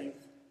slave,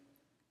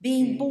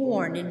 being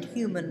born in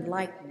human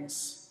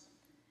likeness,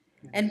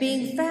 and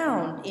being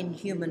found in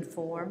human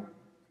form,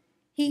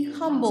 he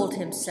humbled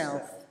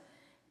himself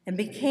and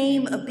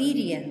became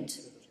obedient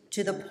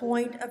to the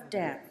point of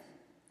death,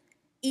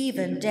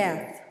 even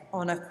death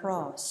on a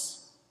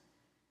cross.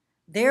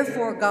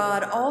 Therefore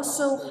God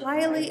also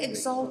highly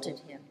exalted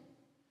him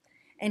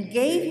and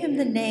gave him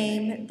the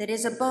name that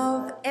is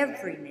above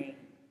every name,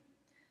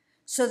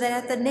 so that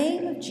at the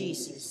name of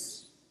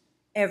Jesus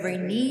every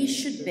knee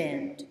should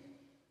bend,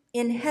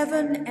 in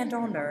heaven and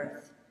on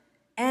earth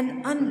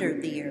and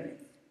under the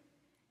earth,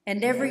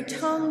 and every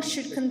tongue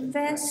should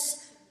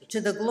confess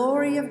to the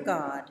glory of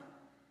God,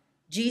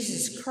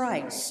 Jesus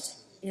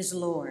Christ is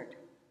Lord.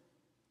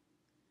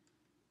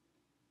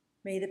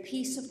 May the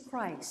peace of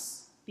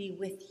Christ be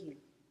with you.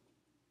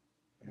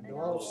 And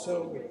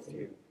also with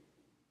you.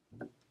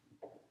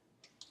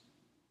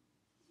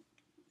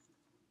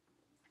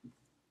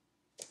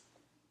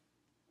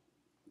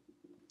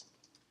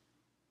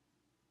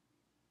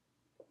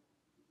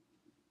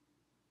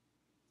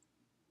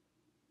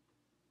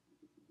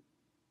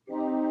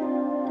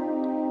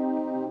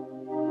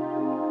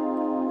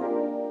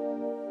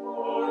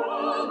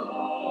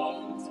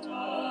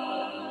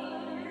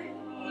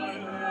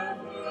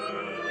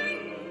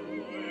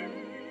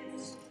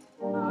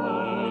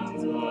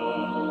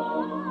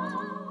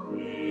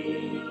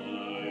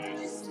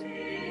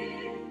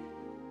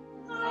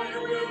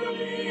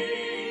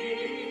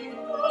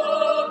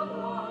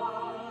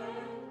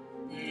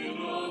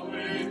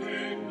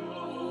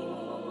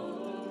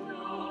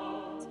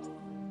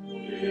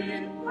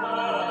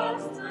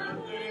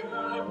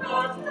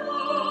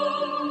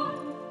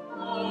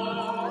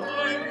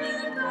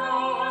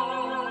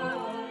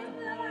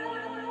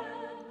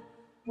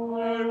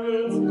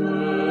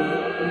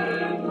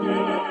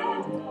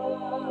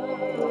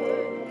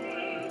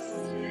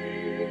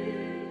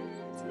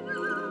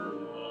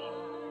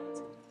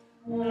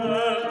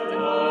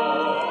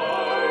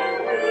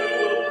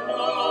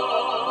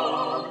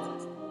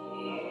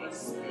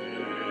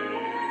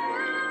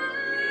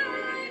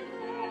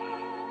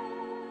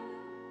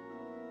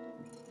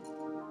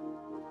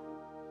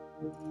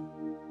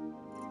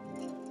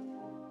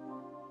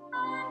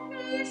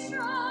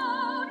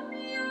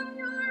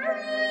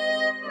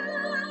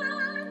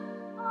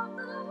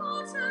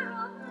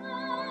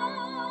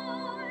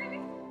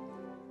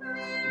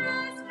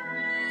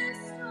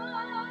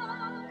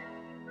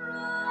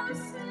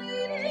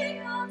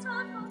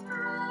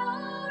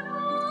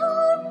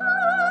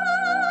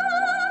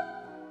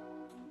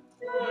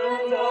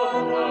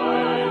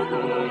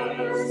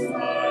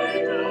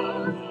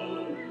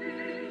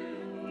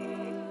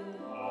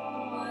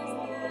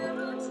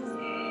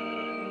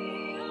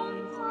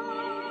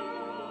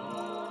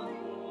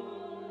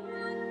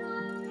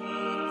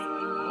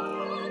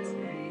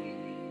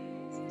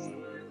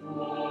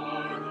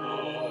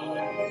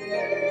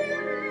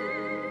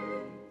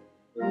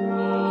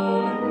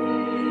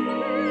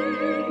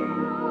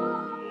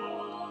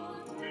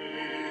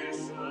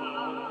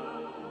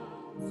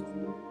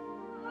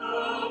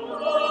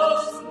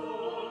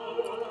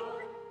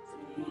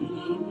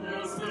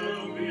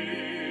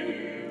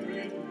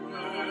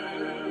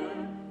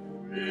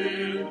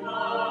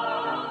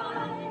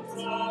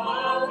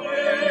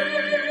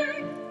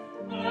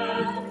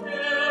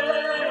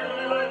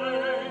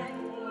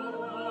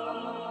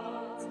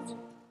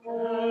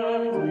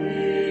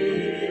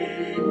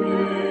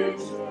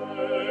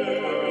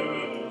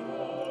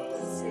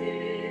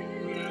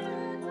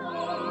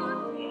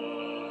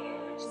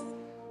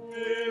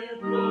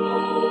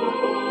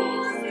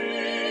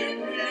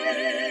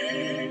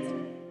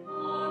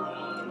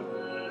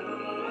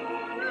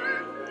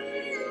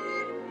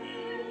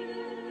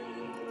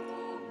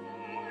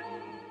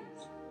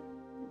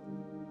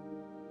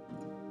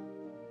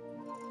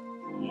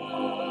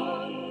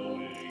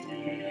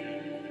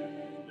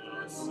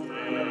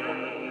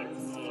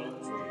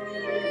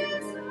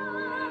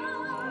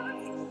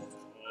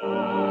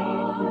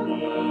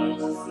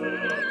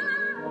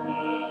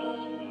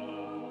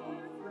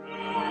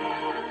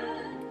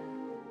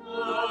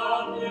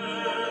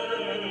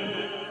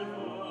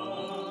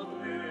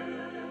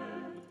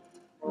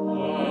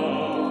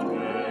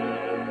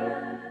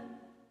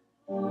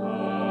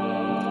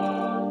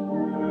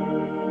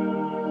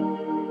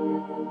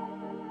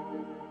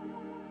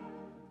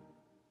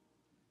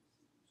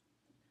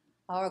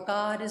 Our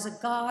God is a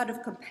God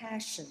of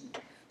compassion,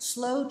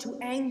 slow to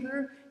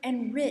anger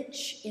and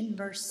rich in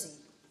mercy,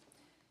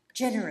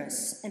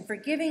 generous and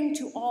forgiving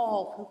to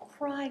all who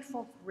cry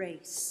for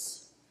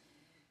grace.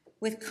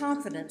 With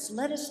confidence,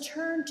 let us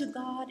turn to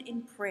God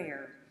in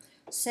prayer,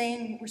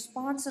 saying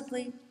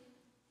responsively,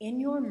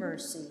 in your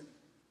mercy,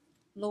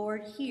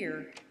 Lord,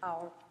 hear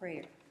our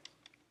prayer.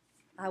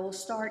 I will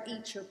start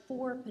each of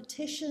 4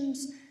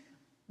 petitions,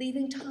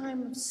 leaving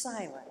time of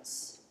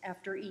silence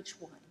after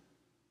each one.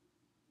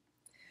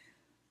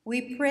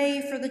 We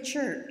pray for the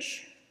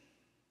church.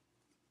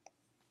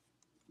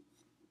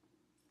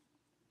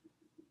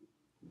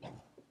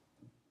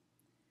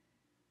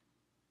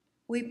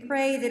 We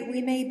pray that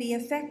we may be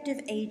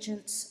effective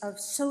agents of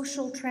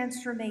social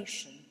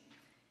transformation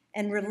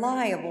and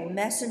reliable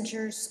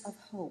messengers of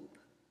hope.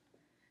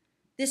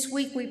 This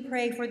week we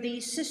pray for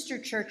these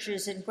sister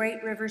churches in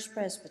Great Rivers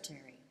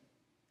Presbytery,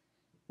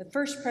 the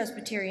First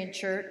Presbyterian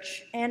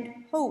Church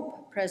and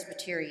Hope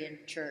Presbyterian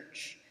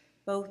Church,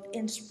 both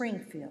in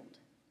Springfield.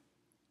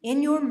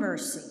 In your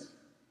mercy,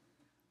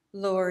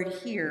 Lord,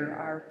 hear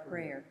our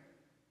prayer.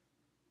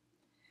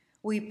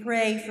 We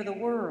pray for the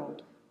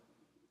world.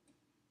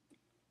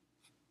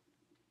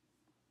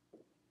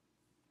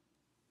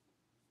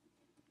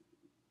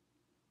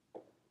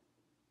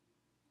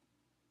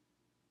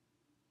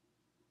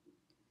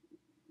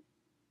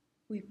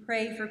 We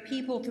pray for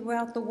people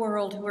throughout the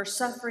world who are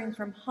suffering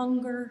from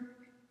hunger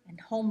and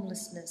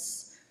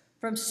homelessness,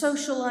 from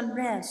social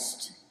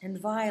unrest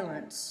and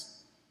violence,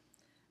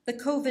 the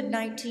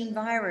COVID-19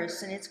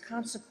 virus and its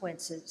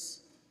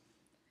consequences.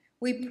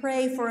 We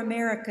pray for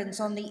Americans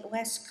on the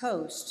West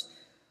Coast,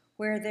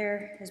 where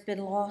there has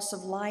been loss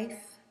of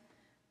life,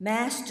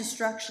 mass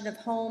destruction of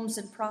homes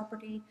and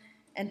property,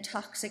 and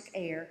toxic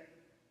air.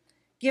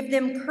 Give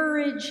them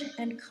courage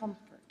and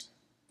comfort.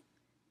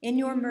 In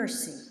your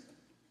mercy,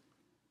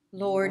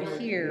 Lord,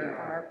 hear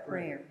our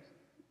prayer.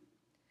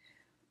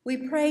 We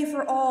pray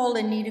for all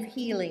in need of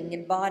healing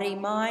in body,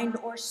 mind,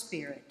 or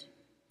spirit.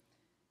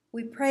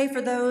 We pray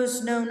for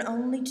those known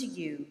only to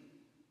you,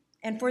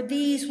 and for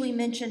these we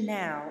mention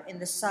now in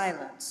the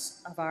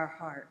silence of our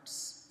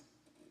hearts.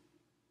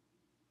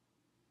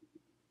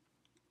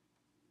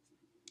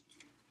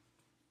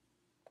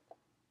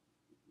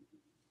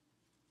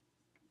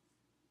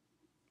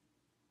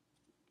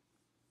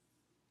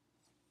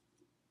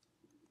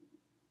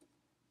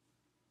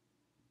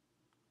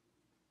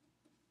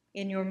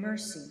 In your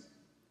mercy,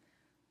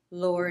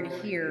 Lord,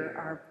 hear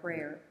our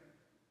prayer.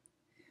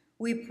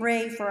 We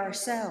pray for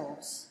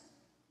ourselves.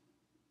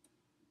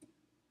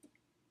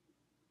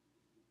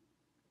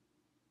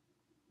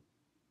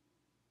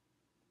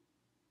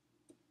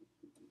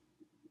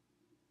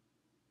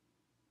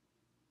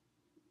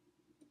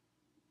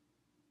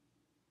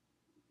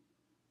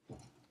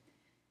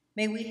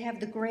 May we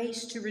have the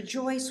grace to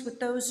rejoice with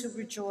those who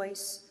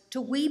rejoice, to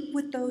weep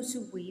with those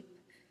who weep,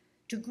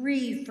 to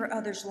grieve for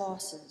others'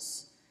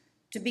 losses,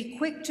 to be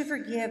quick to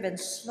forgive and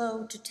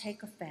slow to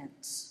take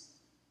offense.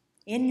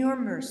 In your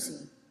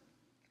mercy,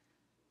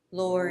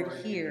 Lord,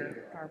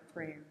 hear our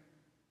prayer.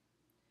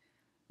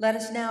 Let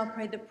us now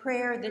pray the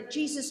prayer that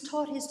Jesus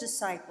taught his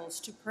disciples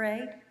to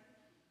pray.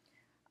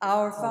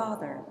 Our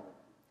Father,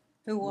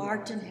 who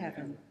art in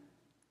heaven,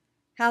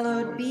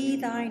 hallowed be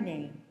thy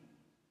name.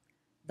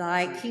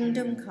 Thy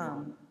kingdom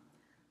come,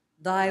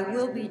 thy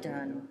will be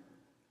done,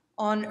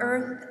 on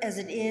earth as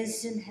it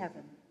is in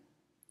heaven.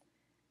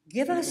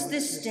 Give us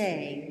this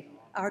day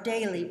our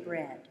daily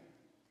bread,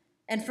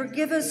 and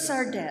forgive us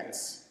our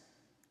debts,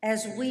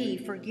 as we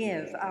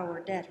forgive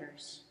our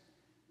debtors.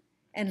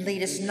 And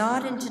lead us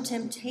not into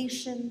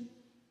temptation,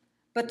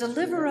 but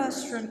deliver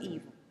us from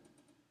evil.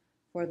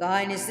 For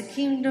thine is the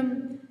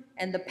kingdom,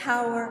 and the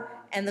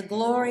power, and the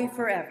glory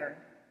forever.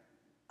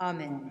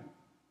 Amen.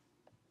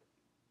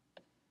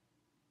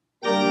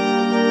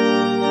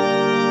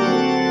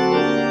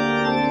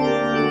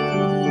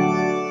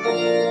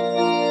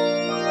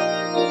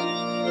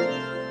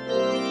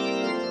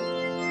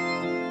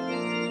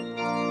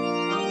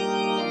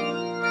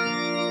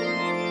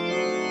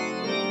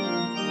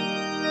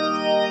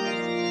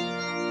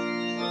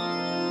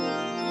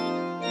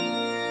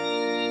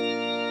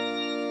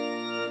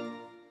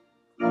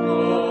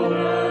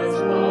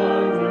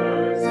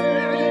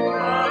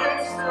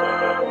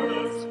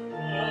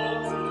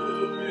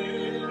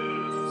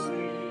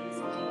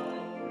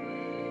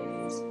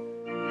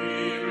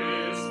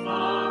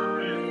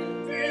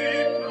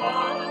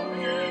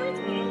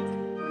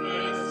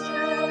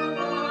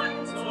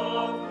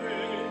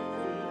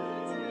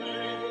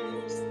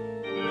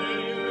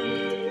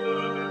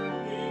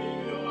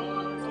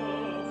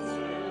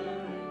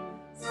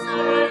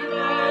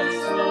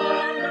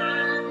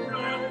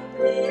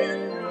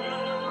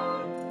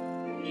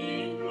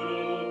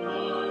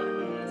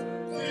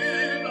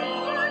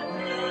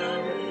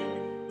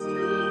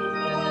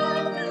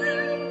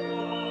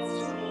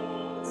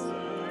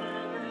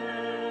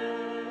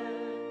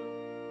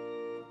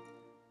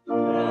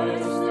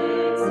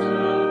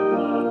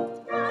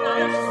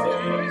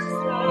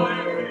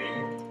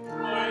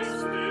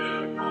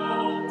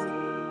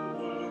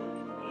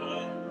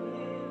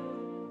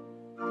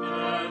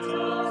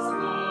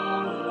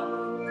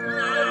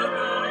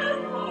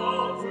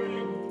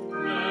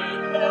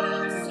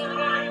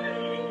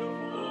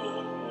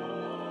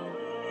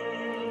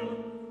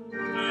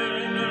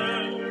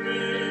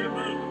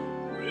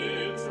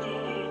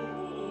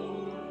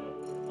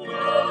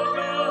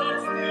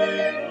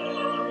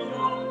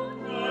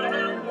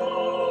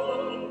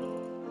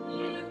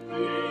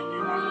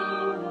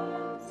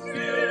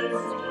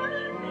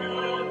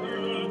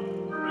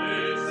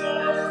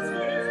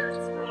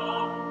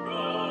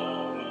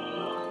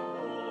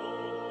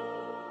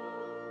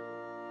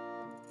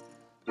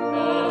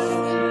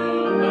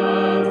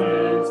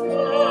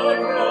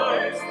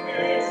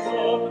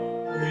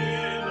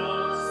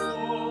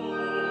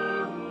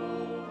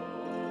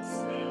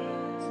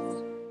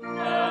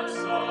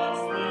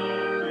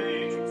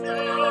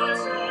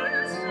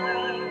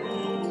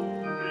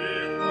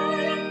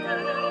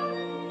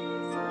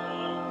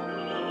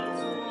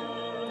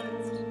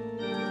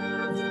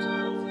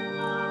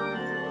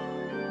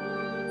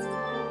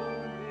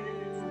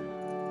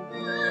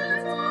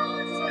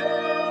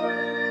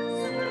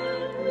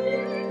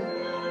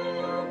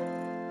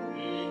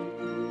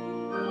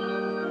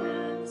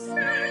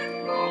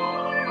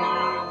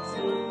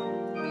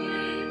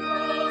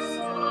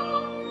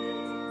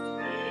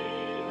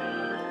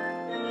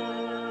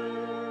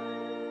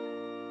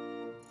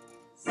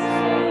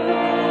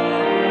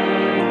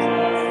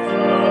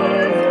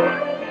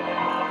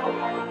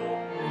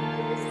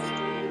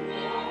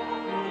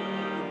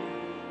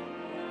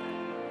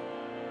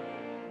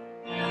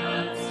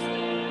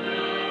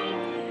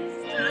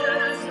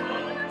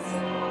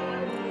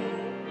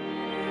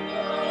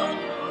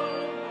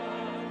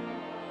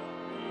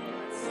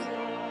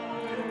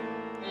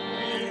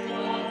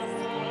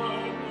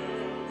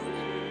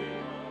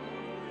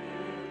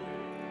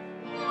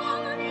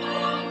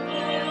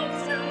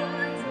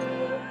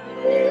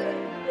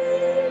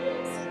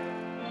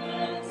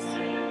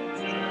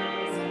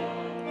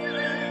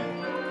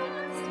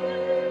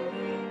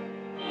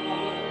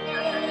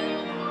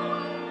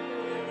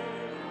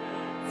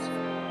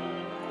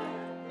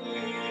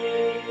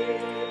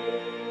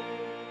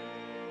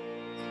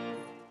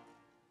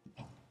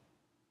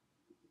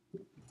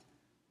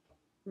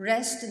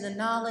 Rest in the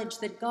knowledge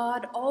that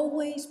God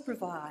always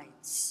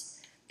provides.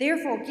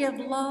 Therefore, give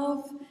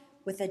love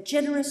with a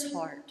generous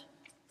heart,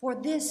 for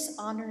this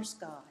honors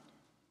God.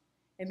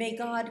 And may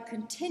God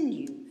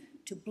continue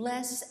to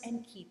bless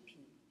and keep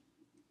you.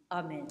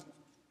 Amen.